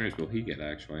much experience will he get,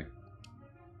 actually?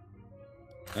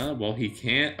 Well, he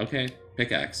can't. Okay,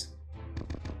 pickaxe.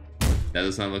 That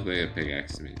does not look like a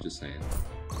pickaxe to me, just saying.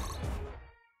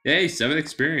 Yay, 7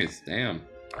 experience. Damn.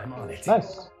 I'm on it.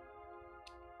 Nice.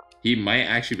 He might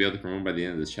actually be able to promote by the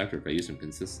end of this chapter if I use him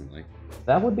consistently.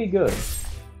 That would be good.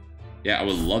 Yeah, I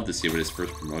would love to see what his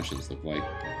first promotions look like.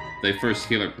 The first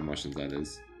healer promotions, that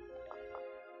is.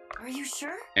 Are you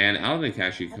sure? And I don't think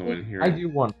actually come in here. I do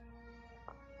want.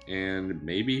 And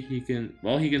maybe he can...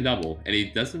 Well, he can double. And he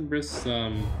doesn't risk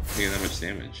taking that much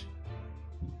damage.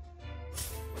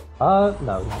 No, he's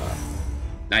not.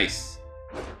 Nice.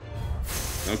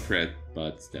 No crit,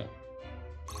 but still.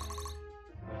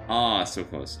 Ah, so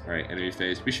close. Alright, enemy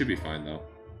phase. We should be fine, though.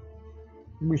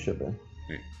 We should be.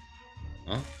 Wait.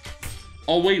 Huh?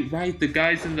 Oh, wait, right. The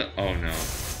guy's in the... Oh, no.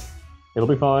 It'll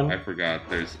be fine. I forgot.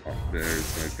 There's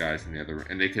guys in the other room.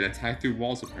 And they can attack through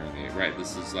walls, apparently. Right,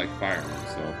 this is like Fire Emblem,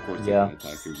 so of course they Yeah. can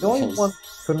attack through The only walls. one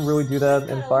couldn't really do that in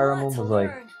Got a Fire lot Emblem to was like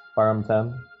learn. Fire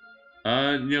Emblem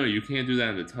 10. No, you can't do that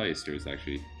in the Talia series,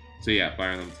 actually. So yeah,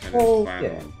 Fire Emblem 10 Oh, and Fire yeah.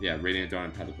 Emblem... Yeah, Radiant Dawn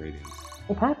and Path of Radiance.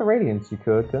 Well, Path of Radiance you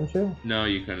could, couldn't you? No,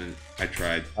 you couldn't. I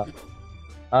tried.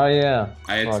 Oh yeah.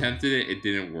 I Fuck. attempted it, it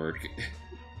didn't work.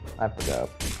 I forgot.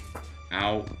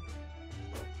 Ow.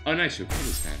 Oh, nice, you'll kill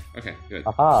this guy. Okay, good.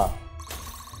 Aha.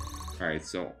 Alright,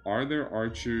 so are there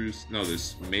archers? No,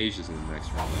 there's mages in the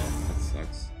next round, though. That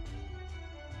sucks.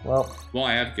 Well, Well,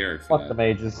 I have Garrick for fuck the that.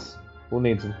 mages. Who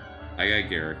needs them? I got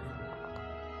Garrick.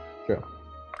 Sure.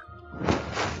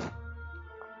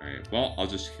 Alright, well, I'll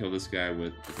just kill this guy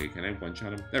with... Okay, can I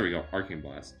one-shot him? There we go, Arcane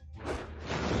Blast.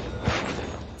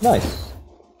 Nice.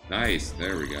 Nice,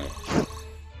 there we go.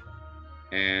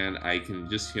 And I can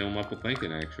just heal him up with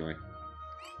Lincoln, actually.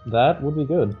 That would be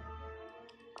good.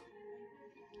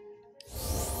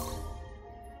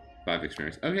 5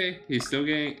 experience. Okay, he's still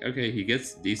getting... Okay, he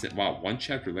gets decent... Wow, 1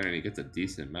 chapter later and he gets a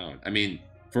decent amount. I mean,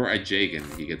 for a Jagan,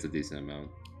 he gets a decent amount.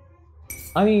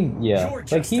 I mean, yeah. You're Like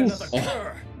just he's another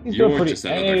cur. he's doing You're pretty. just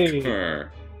another Hey,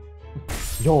 cur.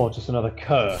 You're just another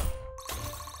cur.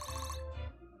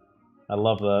 I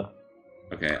love that.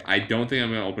 Okay, I don't think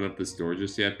I'm gonna open up this door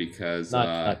just yet because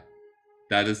Not-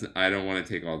 that is I don't want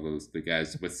to take all the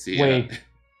guys with Sia. Wait.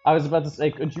 I was about to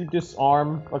say, could you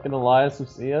disarm fucking Elias with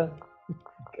Sia?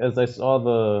 Because I saw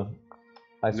the.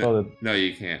 I saw the. No,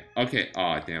 you can't. Okay.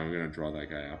 Oh damn, I'm gonna draw that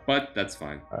guy out, but that's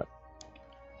fine. Alright.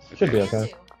 Should be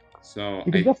okay. So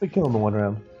You can definitely kill him in 1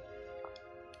 round.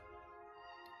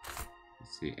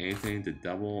 let's see anything to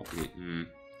double.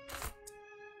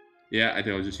 Yeah, I think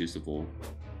I'll just use the bull.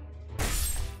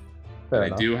 Fair I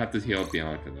enough. do have to heal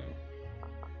Bianca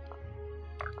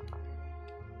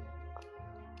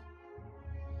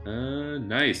though.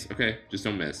 Nice. Okay, just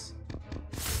don't miss.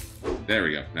 There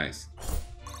we go. Nice.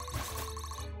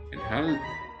 And how did...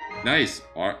 Nice.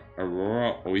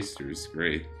 Aurora Oysters.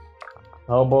 Great.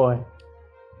 Oh boy.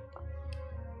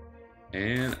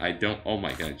 And I don't... Oh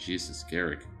my god. Jesus,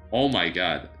 Garrick. Oh my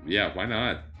god. Yeah, why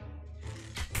not?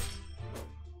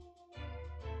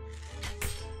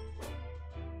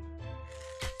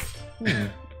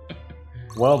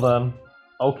 Well then.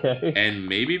 Okay. And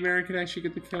maybe Marin can actually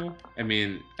get the kill? I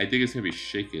mean, I think it's gonna be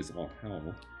shaky as all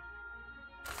hell.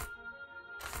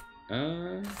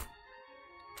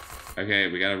 Okay,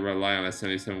 we gotta rely on a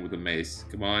 77 with a mace.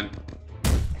 Come on.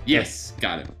 Yes!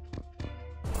 Got it.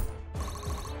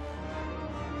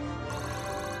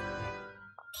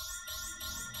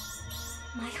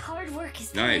 hard work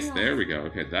is Nice, paying there off. we go.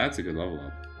 Okay, that's a good level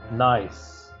up.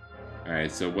 Nice.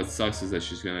 Alright, so what sucks is that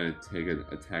she's gonna take an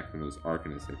attack from those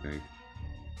Arcanists, I think.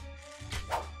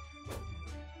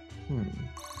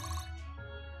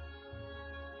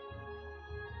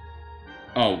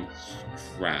 Oh,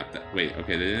 crap. Wait,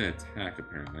 okay, they didn't attack,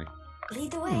 apparently.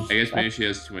 Lead the way. I guess maybe she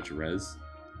has too much res.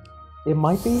 It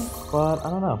might be, but I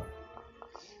don't know.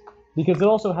 Because it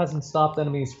also hasn't stopped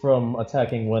enemies from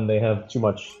attacking when they have too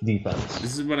much defense.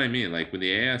 This is what I mean, like, when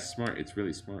the AI is smart, it's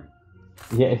really smart.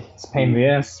 Yeah, it's a pain in the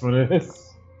ass what it is.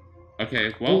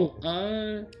 Okay, well,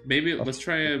 maybe let's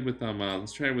try it with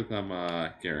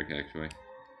Garrick, actually.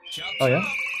 Oh yeah?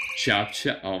 Chop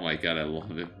chop. Oh my god, I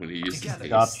love it when he uses Together.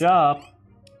 haste. Chop chop.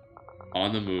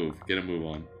 On the move. Get a move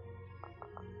on.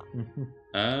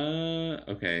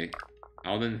 Okay.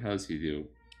 Alden, how does he do?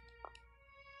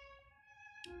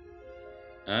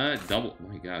 Double. Oh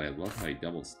my god, I love how he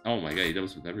doubles. Oh my god, he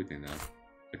doubles with everything now.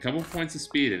 A couple points of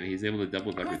speed and he's able to double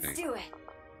with everything. Let's do it.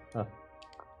 Huh.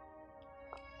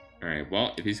 Alright,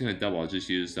 well, if he's gonna double, I'll just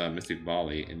use Mystic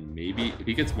Volley, and maybe if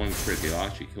he gets one crit, he'll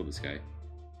actually kill this guy.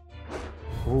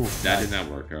 Ooh, That nice. did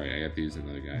not work. Alright, I have to use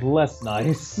another guy. Less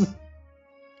nice.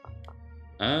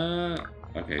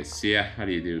 Okay, Sia, how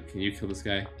do you do? Can you kill this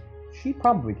guy? She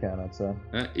probably can, I'd say.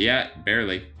 Yeah,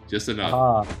 barely. Just enough.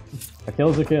 Ah, a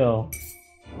kill's a kill.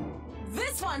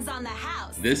 This one's on the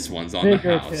house. This one's on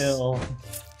Bigger the house. kill.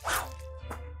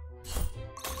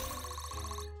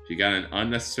 She got an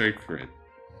unnecessary crit.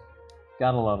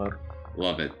 Gotta love it.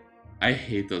 Love it. I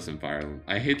hate those in Fire Emblem.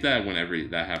 I hate that whenever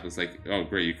that happens. Like, oh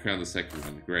great, you crit on the second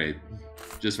one. Great.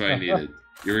 Just what I needed.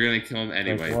 You were gonna kill him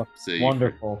anyway. Like, So you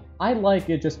wonderful. I like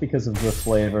it just because of the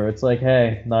flavor. It's like,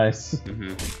 hey, nice. I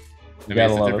mean, Gotta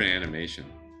it's a love different it. animation.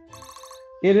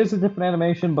 It is a different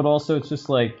animation, but also it's just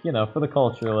like, you know, for the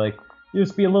culture, like, you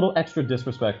just be a little extra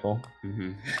disrespectful.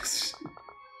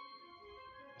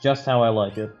 Just how I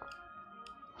like it.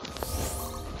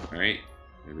 Alright,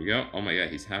 there we go. Oh my god,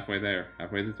 he's halfway there.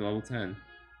 Halfway to level 10.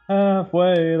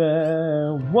 Halfway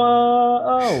there,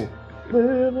 whoa,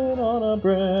 living on a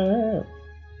bread.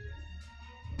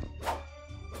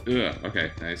 Ugh,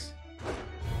 okay, nice.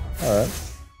 Alright.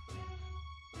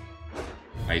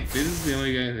 I think this is the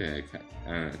only guy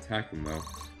that attacked him though.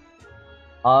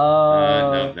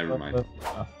 No, never mind.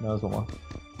 No, there's one more.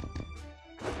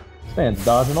 This man's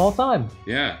dodging all the time.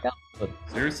 Yeah, God.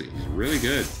 seriously, he's really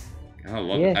good.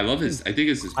 God, Yeah, I love his. I think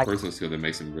it's his I- personal skill that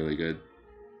makes him really good.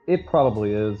 It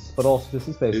probably is, but also this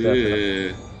is based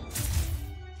after.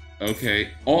 Okay.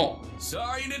 Oh.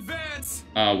 Sorry in advance.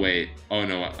 Wait. Oh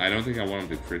no, I don't think I want him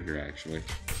to crit here actually,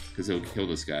 because he'll kill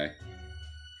this guy,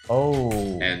 Oh.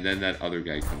 and then that other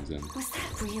guy comes in. Was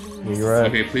that really You're necessary? right.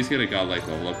 Okay, please get a godlike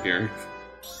level up, Garrick.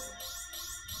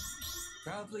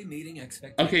 Proudly meeting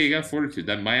expectations. Okay, you got fortitude.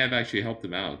 That might have actually helped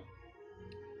him out.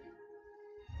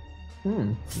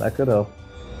 That could help.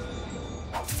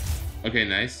 Okay,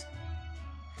 nice.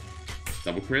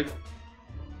 Double crit?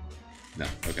 No,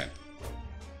 okay.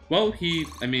 Well, he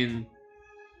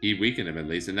weakened him at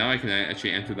least, and now I can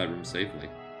actually enter that room safely.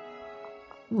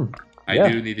 I Yeah.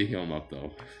 do need to heal him up,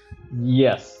 though.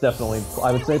 Yes, definitely.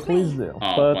 I would say please do.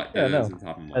 Oh, but but yeah, that no. doesn't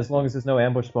top him up. As long as there's no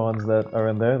ambush spawns that are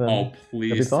in there, then Oh,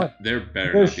 please. fine. There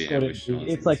better there not be shouldn't ambush be. zones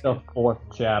It's in like this the game. 4th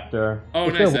chapter. Oh,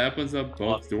 If nice. there- That opens up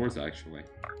both doors, actually.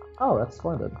 Oh, that's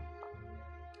splendid.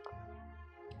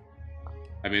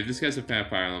 I mean, if this guy's a fan of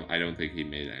Fire Emblem, I don't think he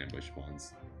made ambush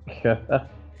spawns.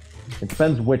 It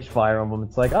depends which Fire Emblem.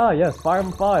 It's like, yes, Fire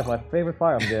Emblem 5, my favorite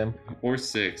Fire Emblem game. Or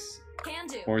 6. Can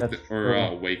do. Or, That's or true.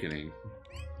 Awakening.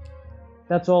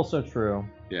 That's also true.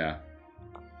 Yeah.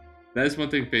 That is one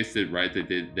thing Face did right.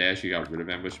 They actually got rid of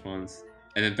ambush spawns.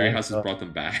 And then Three Thanks, Houses though. brought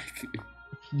them back.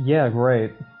 Yeah,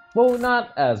 great. Well,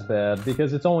 not as bad,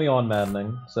 because it's only on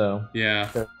Maddening, so... Yeah.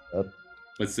 Fair enough.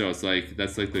 But still, it's like,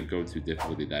 that's like the go-to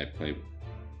difficulty that I play.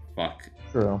 Fuck.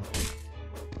 True.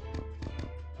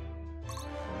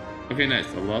 Okay, nice.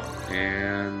 Level up,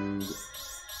 and...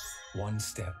 One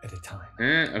step at a time.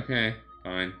 Okay.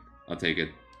 Fine. I'll take it.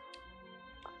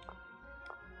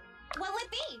 What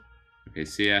would be? Okay,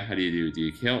 Sia, how do you do? Do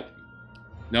you kill?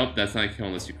 Nope, that's not a kill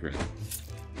unless you crit.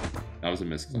 That was a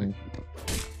misclick.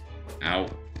 Ow.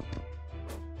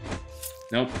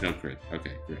 Nope, no crit.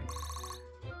 Okay, great.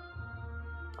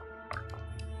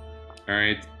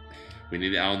 Alright. We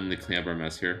need Alan to clean up our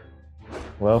mess here.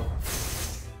 Well...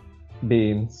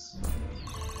 Beans.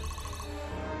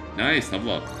 Nice,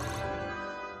 level up.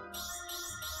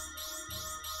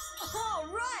 All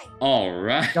right.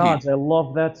 Alright. God, I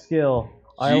love that skill.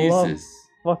 I love Jesus.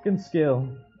 fucking skill.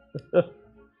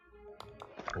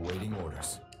 Awaiting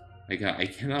orders. Like, I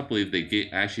cannot believe they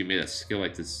actually made a skill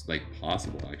like this, like,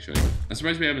 possible, actually. I'm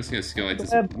surprised we haven't seen a skill like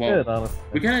this. That's Well, good, honestly.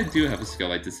 we kind of do have a skill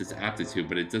like this. It's aptitude,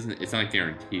 but it's not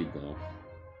guaranteed, though.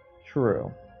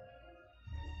 True.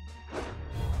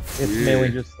 It's mainly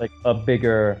just like a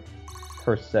bigger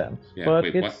percent, Yeah, but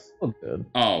wait, it's what? still good.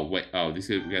 Oh, wait. Oh, these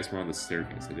guys were on the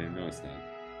staircase. I didn't notice that.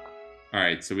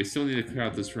 Alright, so we still need to clear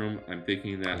out this room. I'm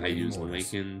thinking that I use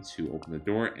Lincoln to open the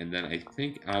door, and then I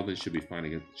think Alvin should do fine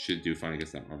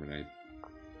against that Armor Knight.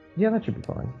 Yeah, that should be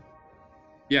fine.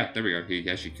 Yeah, there we go. He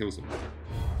actually kills him.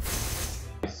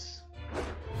 Nice.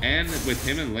 And with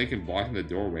him and Lincoln blocking the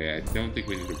doorway, I don't think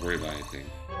we need to worry about anything.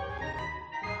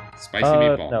 Spicy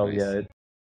meatball. No, nice. yeah,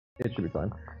 it should be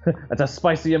fine. That's a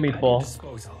spicy meatball.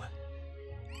 Disposal.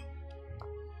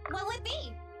 What'll it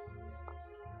be?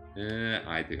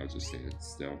 I think I'll just stay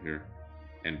still here.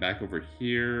 And back over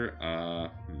here, Yeah,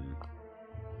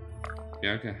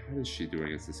 okay, how does she do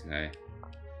against this guy?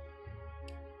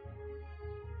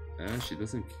 She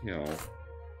doesn't kill.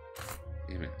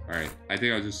 Damn it. Alright, I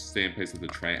think I'll just stay in place with the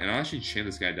tray. And I'll actually chain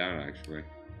this guy down, actually.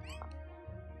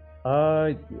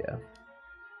 Yeah.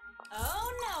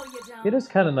 Oh no, you don't. It is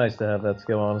kind of nice to have that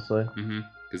skill, honestly. Mm-hmm.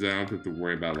 Because I don't have to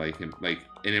worry about, like, him, like,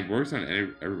 and it works on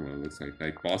everyone, it looks like.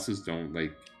 Like, bosses don't,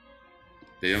 like,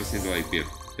 they don't seem to, like,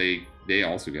 they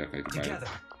also get affected by it. Together.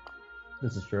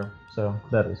 This is true, so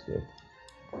that is good.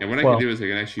 And what I can do is I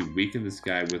can actually weaken this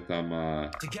guy with,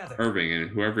 Together. Irving, and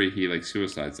whoever he, like,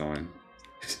 suicides on.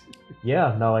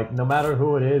 Yeah, no, like, no matter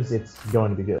who it is, it's going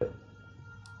to be good.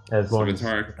 As long as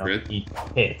Scimitar, crit? he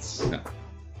hits. No.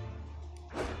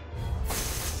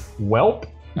 Welp.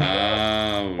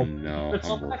 Oh, no. It's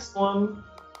the next one.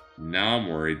 Now I'm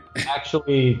worried.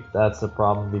 Actually, that's the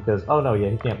problem because... Oh, no, yeah,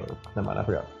 he can't move. Never mind, I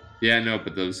forgot. Yeah, no,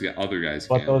 but those other guys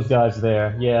But can. those guys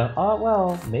there, yeah. Oh,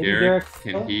 well, maybe Derek...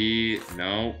 Can he...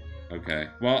 No? Okay.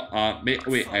 Well,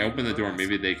 wait, I opened the door.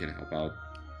 Maybe they can help out.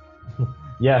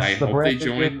 Yes, I the hope they brand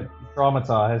join.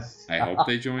 Traumatized. I hope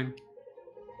they join.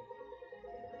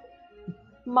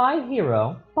 My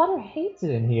hero. Butter hates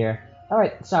it in here.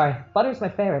 Alright, sorry. Butter's my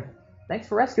favorite. Thanks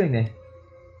for rescuing me.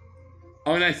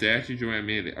 Oh, nice. They actually joined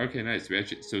immediately. Okay, nice.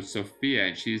 So Sophia,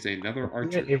 and she's another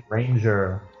archer. A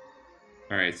ranger.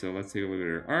 Alright, so let's take a look at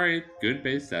her. Alright, good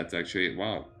base stats, actually.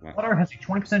 Wow. Butter has a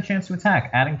 20% chance to attack,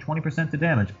 adding 20% to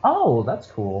damage. Oh, that's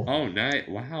cool. Oh, nice.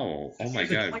 Wow. Oh, my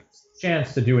God. 20%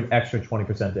 chance to do an extra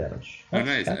 20% damage. Oh,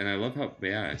 nice. And I love how...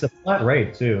 Yeah. It's a flat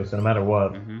rate, too, so no matter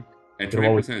what. Mm-hmm. And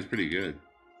 20% is pretty good.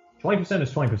 20%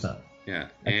 is 20%. Yeah.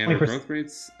 And And her 20% growth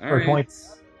rates... For Alright. 20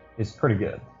 is pretty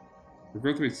good. Her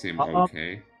growth rates seem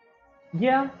okay.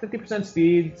 Yeah, 50%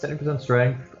 speed, 70%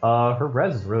 strength. Her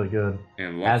res is really good.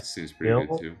 And luck As seems pretty good,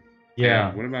 skill, too. Yeah.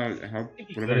 And what about Good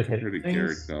compared at to hitting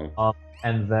Garrick, things. though?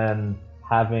 And then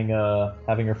having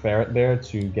her ferret there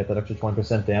to get that extra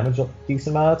 20% damage a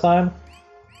decent amount of time.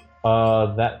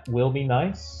 That will be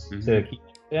nice to keep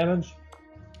damage.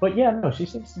 But yeah, no, she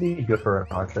seems to be good for an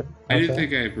archer. I do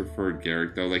think I preferred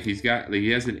Garrick, though. Like, he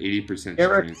has an 80%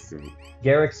 Garrick- strength growth.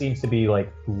 Garrick seems to be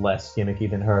like less gimmicky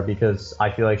than her because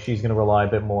I feel like she's gonna rely a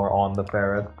bit more on the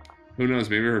ferret. Who knows?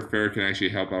 Maybe her ferret can actually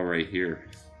help out right here.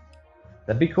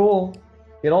 That'd be cool.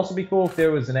 It'd also be cool if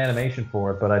there was an animation for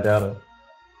it, but I doubt it.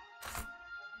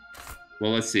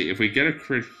 Well, let's see. If we get a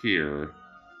crit here,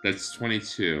 that's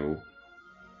 22.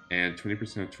 And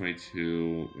 20% of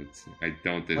 22, I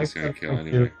don't think it's going to kill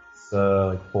anyway. It's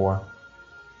like 4.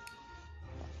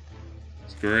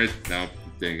 Screw it. No,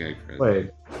 didn't get a crit.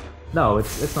 Wait. No,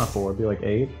 it's not 4. It'd be like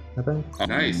 8, I think. Oh,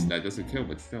 nice. That doesn't kill,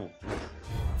 but still.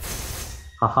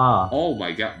 Haha. Oh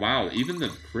my god. Wow. Even the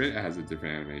crit has a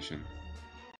different animation.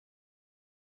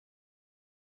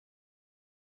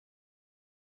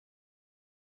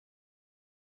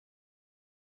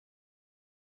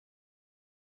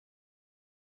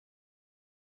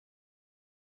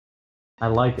 I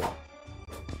like it.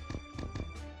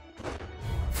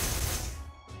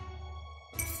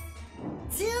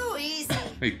 Too easy.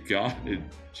 My god.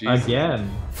 Jesus.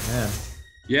 Again. Man.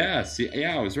 Yeah, see,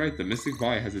 yeah, I was right. The Mystic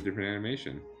Volley has a different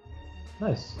animation.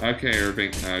 Nice. Okay,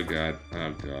 Irving. Oh god.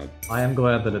 Oh god. I am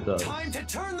glad that it does. Time to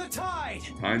turn the tide.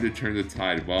 Time to turn the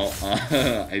tide. Well,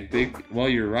 I think. Well,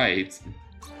 you're right.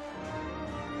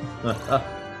 All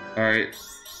right.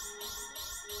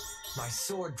 My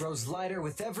sword grows lighter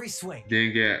with every swing.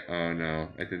 Didn't get. Oh no.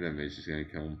 I think that mage's just gonna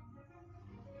kill him.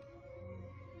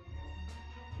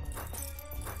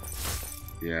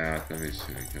 Yeah, that mage's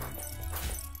gonna kill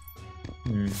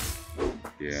him.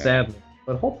 Yeah. Sadly.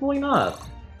 But hopefully not.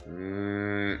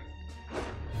 Oh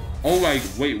my.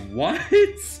 Wait. What?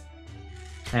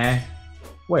 Eh.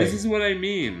 Wait. This is what I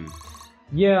mean.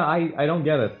 Yeah, I don't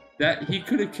get it. That he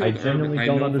could have killed genuinely Irving. I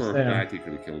don't know for a understand. fact he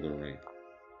could have killed Irving.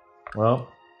 Well,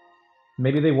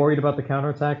 maybe they worried about the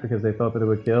counterattack because they thought that it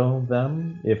would kill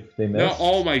them if they No, missed.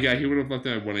 oh my god, he would have left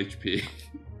them at 1 HP.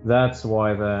 That's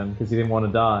why then, because he didn't want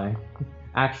to die.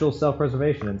 Actual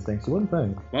self-preservation instincts, you wouldn't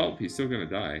think. Well, he's still gonna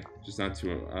die, just not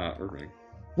to Irving.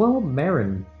 Well,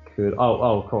 Marin could.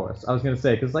 Oh, of course. I was gonna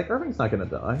say, because like Irving's not gonna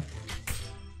die.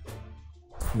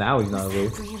 Now he's not Was that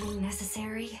aloof. really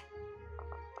necessary?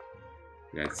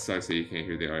 Yeah, it sucks that you can't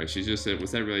hear the audio. She just said,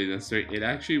 was that really necessary? It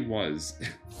actually was.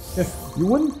 You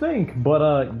wouldn't think,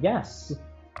 but yes.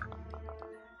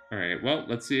 Alright, well,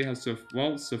 let's see how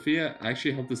Sophia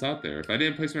actually helped us out there. If I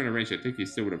didn't place her in a range, I think he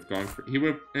still would have gone for... He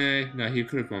would have... no, he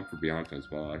could have gone for Bianca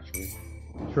as well, actually.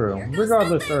 True.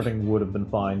 Regardless, Irving would have been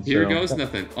fine. Here so. goes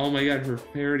nothing. Oh my god, her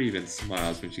parrot even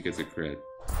smiles when she gets a crit.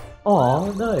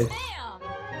 Aw, nice.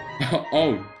 Bam!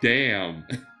 Oh, damn.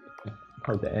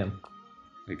 Oh, damn.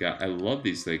 My god, I love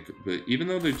these, like, but even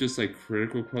though they're just, like,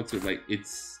 critical quotes, like,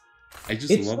 it's... I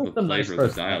just It's love the some nice flavor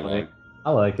of the personality. dialogue.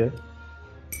 I like it.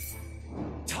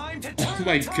 Time to Oh turn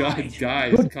my the god, tide.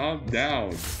 guys, Good. calm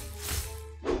down.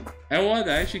 I won,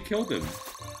 I actually killed him.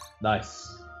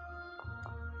 Nice.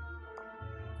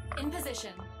 In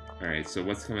position. Alright, so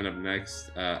what's coming up next?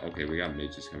 Okay, we got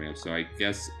mages coming up, so I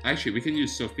guess... Actually, we can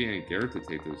use Sophia and Garrett to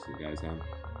take those two guys on.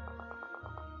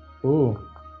 Ooh.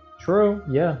 True,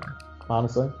 yeah.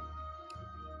 Honestly.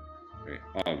 Alright,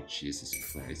 oh, Jesus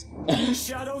Christ.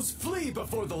 Shadows flee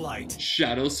before the light.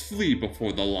 Shadows flee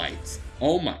before the light.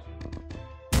 Oh my...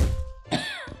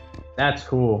 That's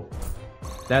cool.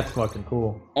 That's fucking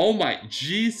cool. Oh my...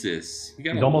 Jesus! He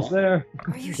got He's a almost lot- there.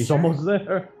 Are you He's sure? almost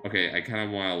there. Okay, I kind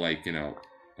of want to, like, you know...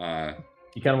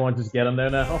 You kind of want to just get him there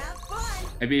now? Have fun.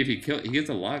 I mean, if he gets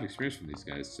a lot of experience from these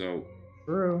guys, so...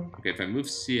 True. Okay, if I move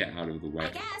Sia out of the I way,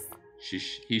 guess.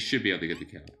 he should be able to get the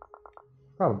kill.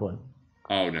 Probably.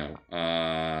 Oh no.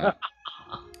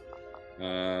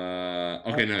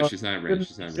 Okay, no, she's not in range.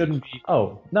 She's not in range. Shouldn't be.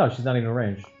 Oh, no, she's not even in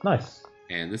range. Nice.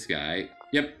 And this guy,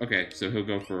 yep. Okay, so he'll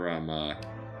go for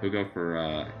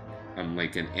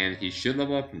Lincoln, and he should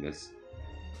level up from this.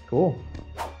 Cool.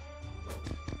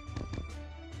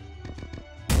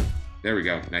 There we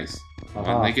go. Nice. Come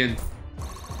Aha. on, Lincoln.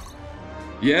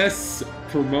 Yes,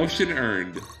 promotion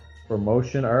earned.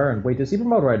 Promotion earned. Wait, does he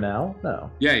promote right now?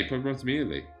 No. Yeah, he promotes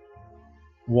immediately.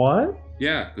 What?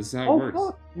 Yeah, this is how it Oh, works.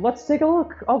 look. Let's take a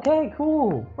look. Okay,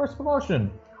 cool. First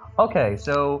promotion. Okay,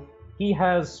 so he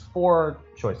has 4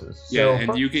 choices. Yeah, so and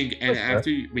first- you can, and first-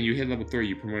 after when you hit level 3,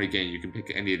 you promote again. You can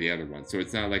pick any of the other ones, so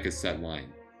it's not like a set line.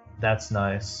 That's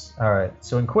nice. Alright,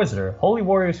 so Inquisitor. Holy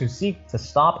warriors who seek to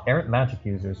stop errant magic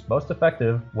users. Most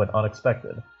effective when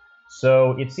unexpected.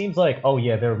 So it seems like, oh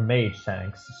yeah, they're mage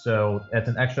tanks. So it's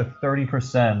an extra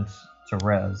 30% to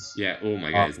res. Yeah. Oh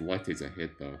my god, his luck takes a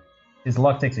hit though. His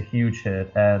luck takes a huge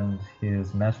hit, and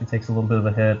his mastery takes a little bit of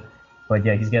a hit. But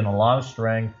yeah, he's getting a lot of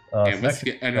strength.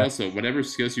 And also, whatever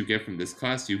skills you get from this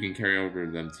class, you can carry over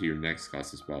them to your next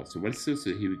class as well. So what skills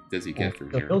does he get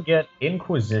from So here? he'll get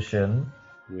Inquisition.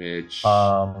 Which...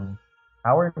 Power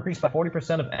increased by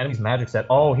 40% of enemies' magic set.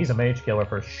 Oh, he's a mage killer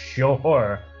for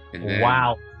sure. and then,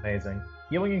 Wow, amazing.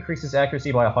 Healing increases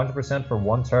accuracy by 100% for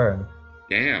 1 turn.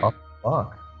 Damn. Oh.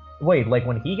 Fuck. Wait, like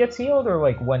when he gets healed or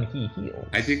like when he heals?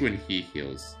 I think when he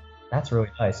heals. That's really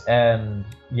nice. And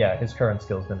yeah, his current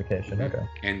skill's Vindication. Mhm. Okay.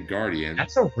 And Guardian.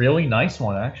 That's a really nice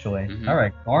one, actually. Mhm.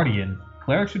 Alright, Guardian.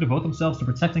 Clerics who devote themselves to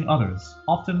protecting others,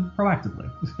 often proactively.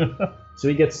 So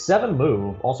he gets 7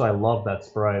 move. Also, I love that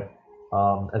sprite.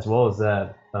 As well as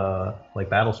that, like,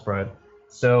 battle sprite.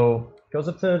 So, goes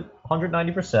up to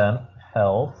 190%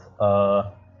 health.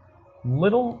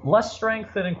 Little less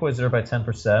strength than Inquisitor by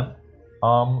 10%.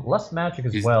 Less magic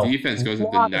as His well. defense goes up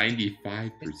to Lot of-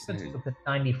 95%. His defense goes up to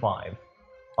 95.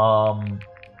 Let's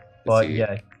But see.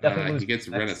 yeah, definitely he gets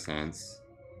loses Renaissance.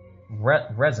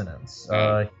 resonance.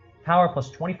 Oh. Power plus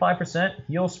 25%,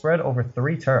 heal spread over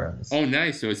 3 turns. Oh,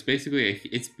 nice. So it's basically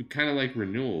it's kind of like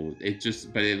renewal.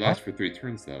 But it lasts for 3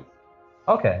 turns though.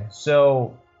 Okay,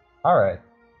 so all right.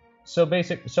 So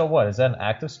so what is that an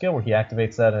active skill where he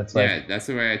activates that and it's like Yeah, that's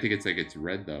the way I think it's like it's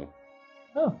red though.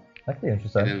 oh that could be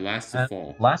interesting. And then last to And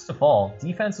fall. Last to fall,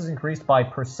 defense is increased by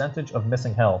percentage of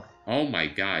missing health. Oh my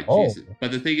god, Oh. Jesus.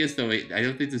 But the thing is though, I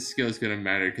don't think the skill is gonna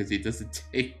matter because he doesn't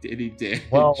take any damage.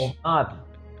 Well, not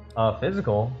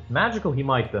physical. Magical, he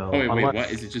might, though. Oh wait, unless...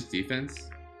 what? Is it just defense?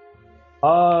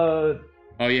 Uh...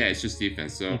 Oh yeah, it's just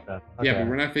defense. So defense. yeah, Okay. but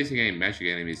we're not facing any magic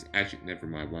enemies. Actually, never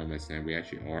mind. What am I saying? We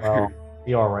actually are. Well,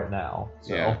 we are right now,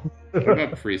 so... Yeah. What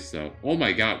about priests though? Oh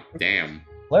my god, damn.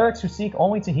 Clerics who seek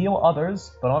only to heal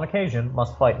others, but on occasion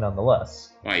must fight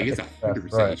nonetheless. Wow, he gets That's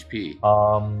 100% right. HP.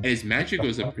 Um, And his magic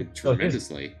goes up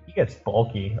tremendously. he gets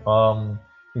bulky.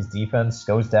 His defense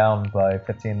goes down by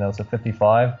 15 though, so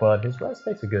 55, but his res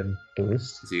takes a good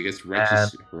boost. So he gets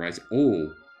Righteous Horizon.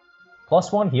 Oh,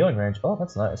 +1 healing range. Oh,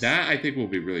 that's nice. that I think will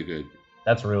be really good.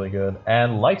 That's really good.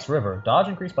 And Light's River, dodge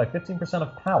increased by 15%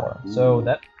 of power. So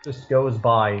that just goes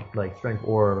by like strength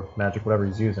or magic, whatever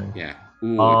he's using. Yeah.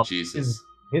 Ooh, Jesus.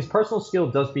 His personal skill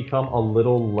does become a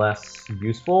little less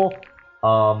useful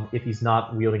if he's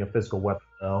not wielding a physical weapon,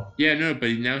 though. Yeah, no, but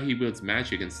now he wields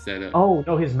magic instead of. Oh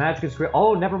no, his magic is great.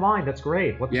 Oh, never mind. That's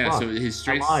great. What the Yeah, fuck? so his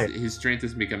strength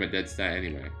doesn't become a dead stat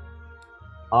anyway.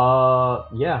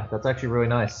 Yeah, that's actually really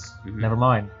nice. Never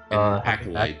mind. And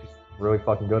Acolyte. Really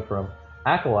fucking good for him.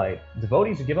 Acolyte.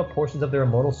 Devotees who give up portions of their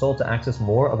immortal soul to access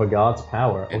more of a god's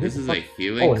power. And this is a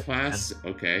healing class?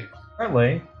 Okay.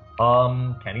 Apparently.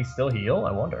 Can he still heal?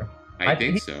 I wonder. I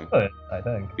think so. Could, I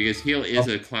think. Because heal is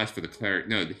a class for the cleric.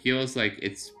 No, the heal is like,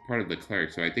 it's part of the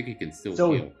cleric, so I think he can still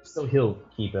heal. Still he'll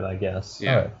keep it, I guess.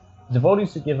 Yeah. Alright.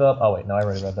 Devotees who give up... Oh wait, no, I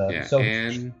already read that. Yeah, So,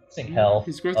 and hell.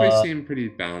 his growth rate seems pretty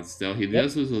balanced still. He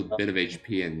does lose a bit of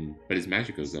HP, but his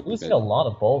magic goes up a losing bit. a lot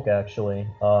of bulk, actually.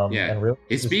 Yeah, and really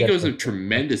his speed goes up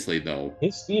tremendously, though.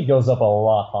 His speed goes up a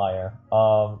lot higher.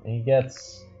 He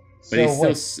gets... But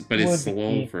it's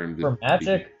slow for him to... For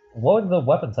magic, what would the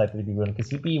weapon type would he be wielding?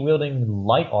 Because he'd be wielding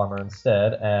light armor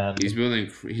instead, and... He's wielding...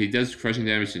 He does crushing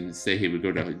damage, and say he would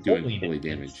go to doing holy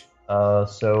damage.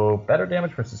 So better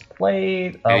damage versus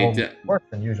plate. Worse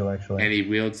than usual, actually. And he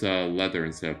wields leather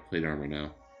instead of plate armor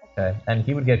now. Okay, and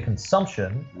he would get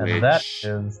consumption, and that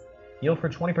is heal for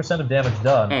 20% of damage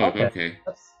done. Oh, okay.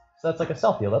 So that's like a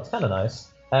self heal. That's kind of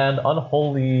nice. And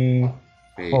unholy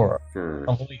horror.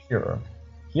 Unholy Furor.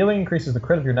 Healing increases the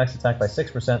crit of your next attack by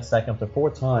 6%, stacking up to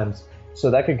 4 times.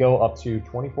 So that could go up to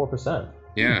 24%.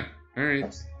 Yeah. All right.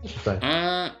 That's interesting.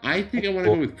 I think I want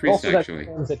to go with Priest, also, actually.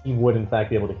 That means that he would, in fact,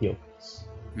 be able to heal.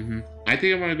 I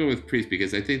think I want to go with Priest,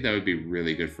 because I think that would be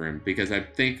really good for him. Because I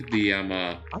think the, I'm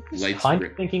just kind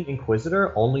of thinking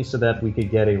Inquisitor, only so that we could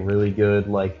get a really good,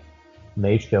 like,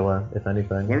 Mage Killer, if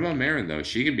anything. What about Marin, though?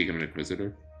 She can become an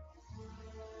Inquisitor.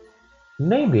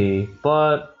 Maybe,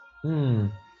 but...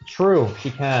 True, she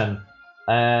can.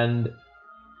 And...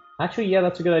 Actually, yeah,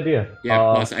 that's a good idea. Yeah,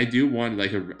 plus I do want,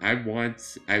 like,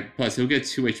 plus he'll get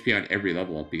 2 HP on every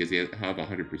level up, because he'll have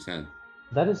 100%.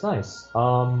 That is nice.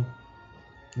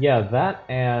 Yeah, that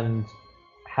and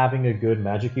having a good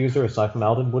magic user aside from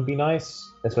Alden would be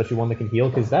nice, especially one that can heal,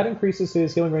 because that increases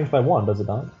his healing range by 1, does it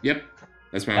not? Yep,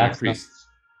 that's why I want Priest.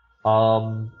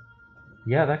 Nice.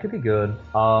 Yeah, that could be good.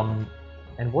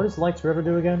 And what does Light's River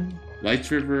do again?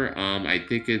 Light's River, I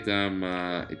think it,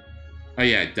 oh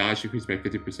yeah, dodge increased by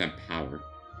 50% power.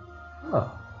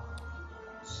 Oh.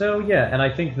 So yeah, and I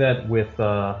think that with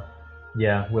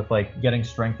like getting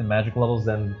strength and magic levels,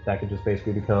 then that could just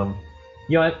basically become,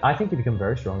 I think you become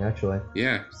very strong actually.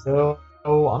 Yeah. So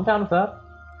I'm down with that.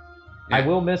 Yeah. I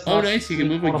will miss. Oh, nice! You can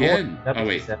move again. Oh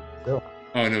wait. Oh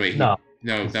no, wait. No,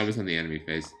 that was on the enemy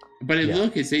phase. But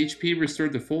look, his HP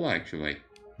restored to full actually.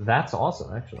 That's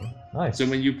awesome, actually. Nice. So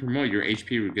when you promote, your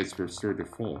HP gets restored to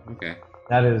full. Okay.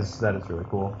 That is really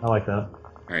cool. I like that.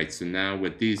 All right, so now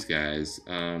with these guys,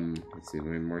 let's see. Let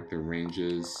me mark their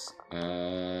ranges.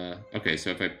 Okay,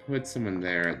 so if I put someone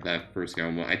there at that first guy,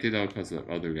 well, I think that would cause the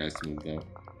other guys to move though.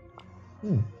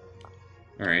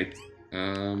 All right.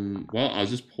 Well, I'll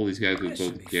just pull these guys with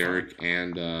both Derek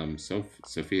and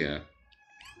Sophia.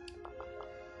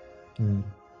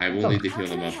 I will need to heal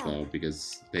them up though,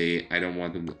 because I don't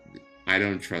want them. I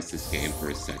don't trust this game for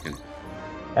a second.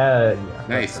 Yeah.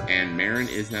 Nice, and Marin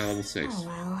is now level 6. Oh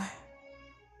well.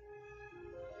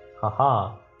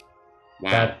 Haha.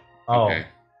 Wow. Okay.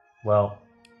 Well.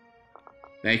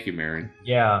 Thank you, Marin.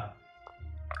 Yeah.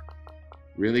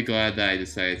 Really glad that I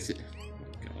decided to.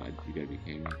 Oh my god, you gotta be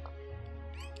kidding me.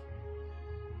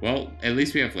 Well, at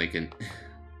least we have Lincoln.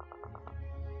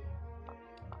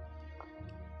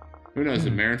 Who knows?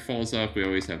 If Marin falls off, we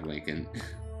always have Lincoln.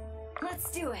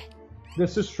 Let's do it.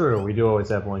 This is true. We do always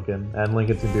have Lincoln, and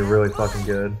Lincoln's gonna be really fucking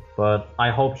good. But I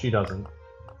hope she doesn't,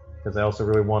 because I also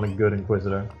really want a good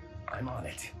Inquisitor. I'm on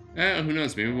it. Who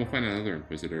knows? Maybe we'll find another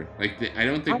Inquisitor. Like, I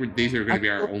don't think these are going to be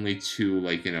our only 2,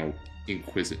 like,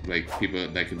 people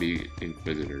that can be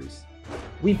Inquisitors.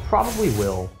 We probably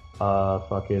will,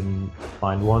 fucking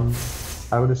find one,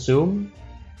 I would assume.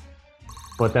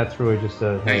 But that's really just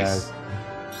a... Nice.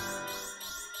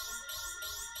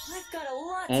 I've got a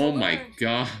lot Oh to my learn.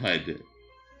 god.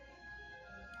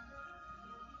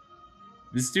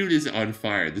 This dude is on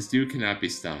fire. This dude cannot be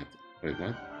stopped. Wait,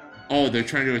 what? Oh, they're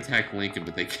trying to attack Lincoln,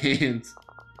 but they can't.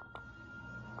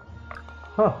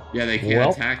 Huh. Yeah, they can't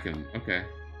attack him. Okay.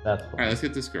 That's fine. Alright, let's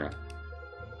get this girl.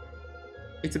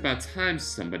 It's about time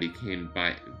somebody came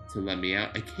by to let me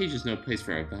out. A cage is no place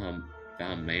for a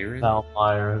Valmarin.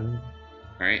 Valmarin.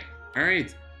 Alright,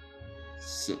 alright.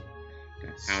 So,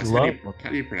 Alex, how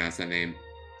do you pronounce that name?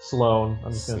 Sloan.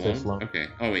 I'm just gonna say Sloan. Okay.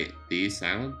 Oh wait, the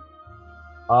silent?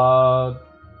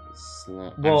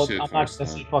 Sloan. Well, I'm not gonna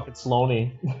say fucking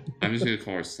Sloaney. I'm just gonna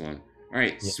call her Sloan.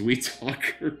 Alright, yeah. Sweet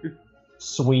Talker.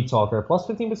 Sweet Talker. Plus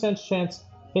 15% chance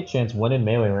hit chance when in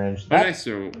melee range. That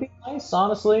would be nice,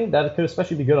 honestly. That could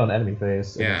especially be good on enemy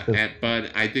phase. Yeah, but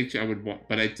I think I would want.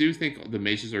 But I do think the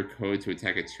mages are coded to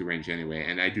attack at 2 range anyway,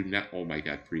 and I do not. Oh my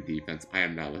god, 3 defense. I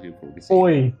am not looking forward to seeing.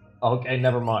 Oi. Okay,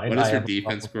 never mind. What is her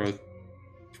defense growth?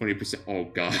 20%. Oh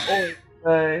god.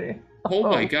 Oi. Oh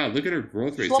my god, look at her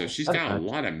growth rate. So she's got a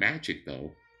lot of magic though.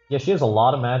 Yeah, she has a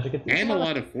lot of magic at and a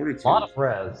lot of fortitude. A lot of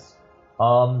res.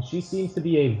 She seems to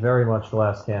be a very much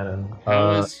glass cannon.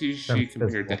 How is she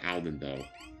compared to Alden, though?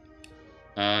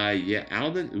 Yeah,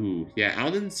 Alden. Ooh, yeah,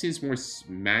 Alden seems more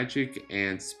magic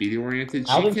and speedy oriented.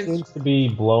 Alden seems to be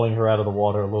blowing her out of the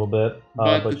water a little bit.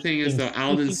 But the thing is, though,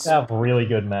 Alden's have really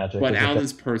good magic. But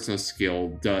Alden's personal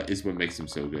skill is what makes him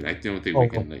so good. I don't think we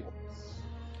can like.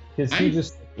 Because he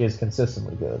just is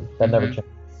consistently good. That never changes.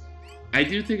 I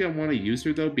do think I want to use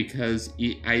her though because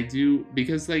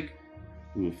like.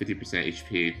 Ooh, 50%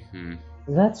 HP.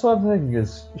 That's what I'm thinking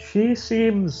is she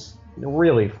seems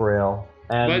really frail.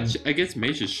 But I guess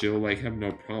mages she'll like have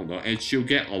no problem though, and she'll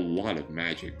get a lot of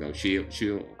magic though.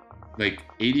 She'll like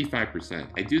 85%.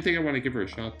 I do think I want to give her a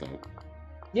shot though.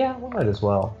 Yeah, we might as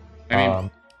well. I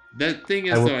mean, the thing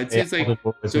is though, it seems like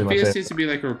Sophia seems to be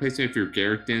like a replacement if your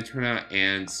Garrick didn't turn out,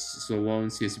 and Sloan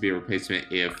seems to be a replacement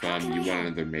if you want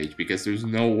another mage, because there's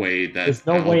no way that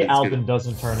Alden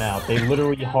doesn't turn out. They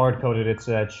literally hard coded it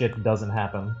so that shit doesn't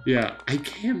happen. Yeah, I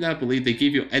cannot believe they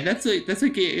gave you, and that's a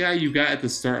guy you got at the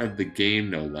start of the game,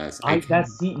 no less.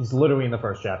 He's literally in the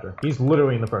first chapter. He's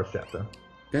literally in the first chapter.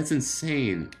 That's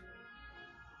insane.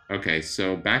 Okay,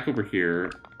 so back over here.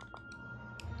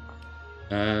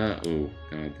 Oh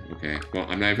god. Okay. Well,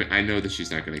 I'm not even. I know that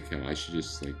she's not gonna kill. I should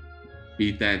just like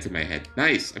beat that into my head.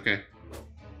 Nice. Okay.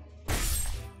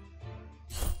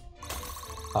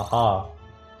 Haha.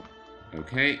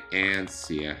 Okay, and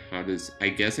see how does. I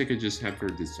guess I could just have her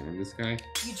disarm this guy.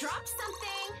 You dropped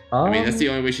something. I mean, that's the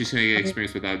only way she's gonna get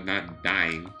experience without not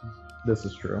dying. This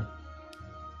is true.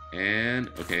 And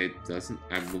okay, it doesn't.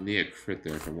 I will need a crit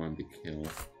there if I want him to kill.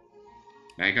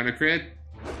 Bank on a crit.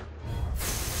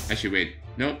 Actually, wait.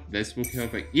 Nope, this will kill.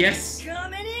 Like, yes!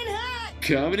 Coming in hot!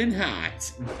 Coming in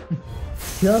hot!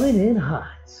 Coming in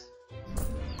hot.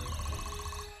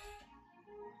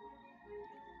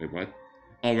 Wait, what?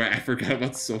 Oh, right, I forgot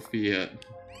about Sophia.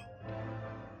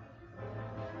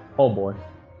 Oh, boy.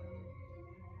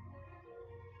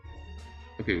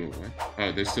 Okay, wait, what?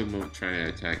 Oh, they're still trying to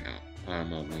attack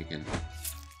Lincoln.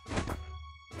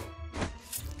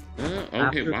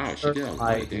 Okay, wow, she did a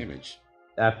lot of damage.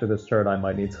 After this turn, I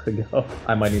might need to go.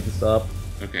 I might need to stop.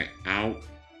 Okay, ow.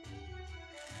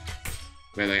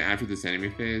 Wait, like after this enemy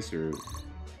phase, or?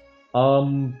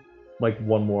 Like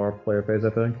one more player phase,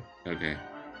 I think. Okay.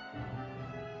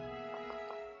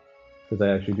 Because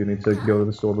I actually do need to go to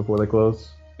the store before they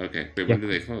close. Okay, wait, when do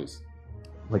they close?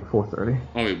 Like 4:30.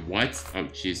 Oh wait, what? Oh,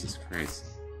 Jesus Christ.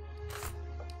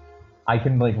 I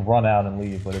can like run out and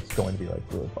leave, but it's going to be like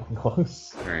really fucking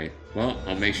close. Alright, well,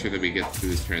 I'll make sure that we get through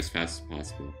this turn as fast as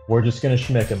possible. We're just gonna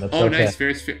schmick him, that's okay. Nice,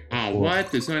 very sphere. Oh,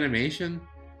 what? There's no animation?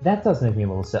 That does make me a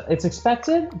little sad. It's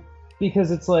expected,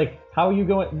 because it's like, how are you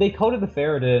going? They coded the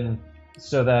ferret in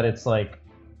so that it's like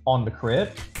on the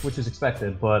crit, which is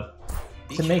expected, but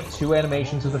to make 2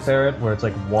 animations of the ferret, where it's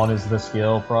like one is the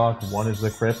skill proc, one is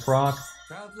the crit proc,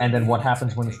 and then what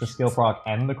happens when it's the skill proc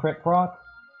and the crit proc,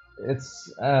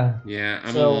 it's, yeah,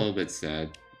 I'm a little bit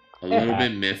sad. A little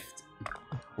bit miffed.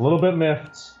 A little bit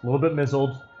miffed, a little bit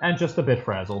mizzled, and just a bit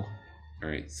frazzled.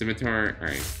 Alright, Scimitar,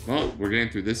 alright. Well, we're getting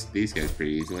through these guys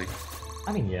pretty easily.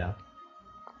 I mean, yeah.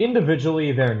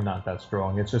 Individually, they're not that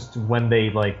strong. It's just when they,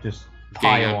 like, just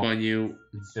gang up on you.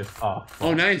 It's just, oh.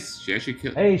 Oh, nice! She actually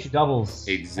killed. Hey, she doubles.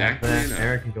 Exactly.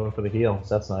 Eric can go in for the heal,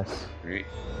 so that's nice. Right.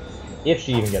 If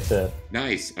she even gets hit.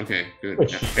 Nice, okay, good.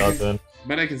 Which she doesn't.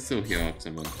 But I can still heal up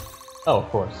someone. Oh, of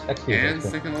course. XP and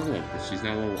second level up. She's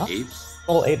now level 8?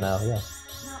 Level 8 now, yeah.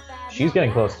 She's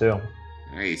getting close, too.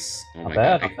 Nice. Oh my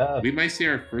god. Not bad. We might see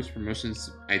our first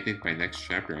promotions, I think, by next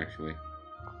chapter, actually.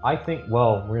 I think,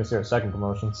 well, we're gonna see our second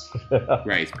promotions.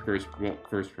 Right,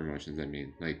 first promotions, I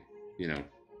mean. Like, you know,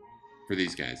 for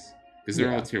these guys. Because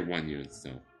they're all tier 1 units, so.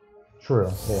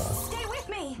 True, they are. Stay with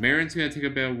me. Marin's gonna take a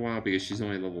bit of a while because she's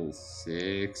only level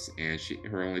 6, and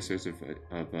her only source of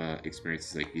experience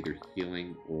is like either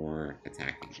healing or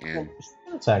attacking. And She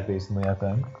can attack decently, I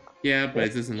think. yeah, but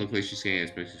it doesn't look like she's getting as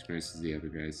much experience as the other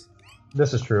guys.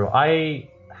 This is true.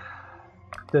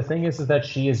 The thing is that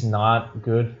she is not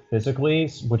good physically,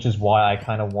 which is why I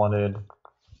kind of wanted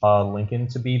Lincoln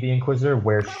to be the Inquisitor,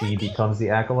 where she becomes the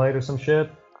Acolyte or some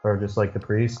shit, or just like the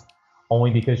priest. Only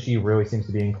because she really seems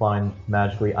to be inclined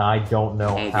magically. I don't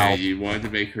know how. Okay, you wanted to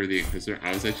make her the Inquisitor.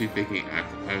 I was actually thinking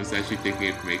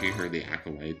of making her the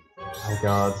Acolyte. Oh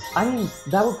god. I mean,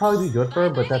 that would probably be good for her,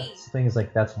 but that's the thing is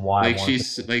like that's why.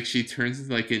 Like she turns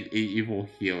into like an evil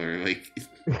healer. Like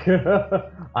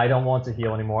I don't want to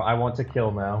heal anymore. I want to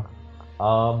kill now.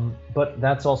 But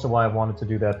that's also why I wanted to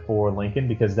do that for Lincoln,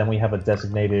 because then we have a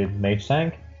designated mage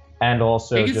tank, and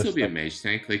also he can just still be a mage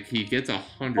tank. Like he gets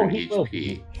 100 he will HP.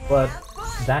 be, but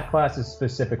that class is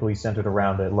specifically centered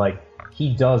around it. Like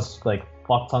he does like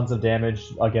fuck tons of damage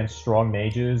against strong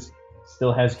mages.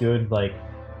 Still has good like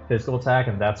physical attack,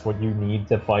 and that's what you need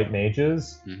to fight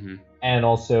mages. Mm-hmm. And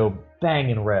also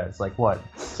bang and res, like what,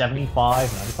 75,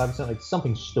 95%, like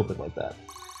something stupid like that.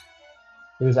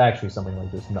 It was actually something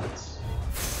like this nuts.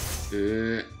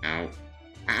 Ow.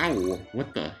 Ow!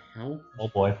 What the hell? Oh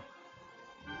boy.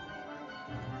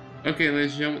 Okay,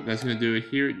 ladies and gentlemen, that's going to do it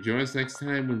here. Join us next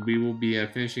time when we will be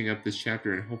finishing up this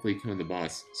chapter and hopefully killing the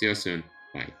boss. See you soon.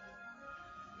 Bye.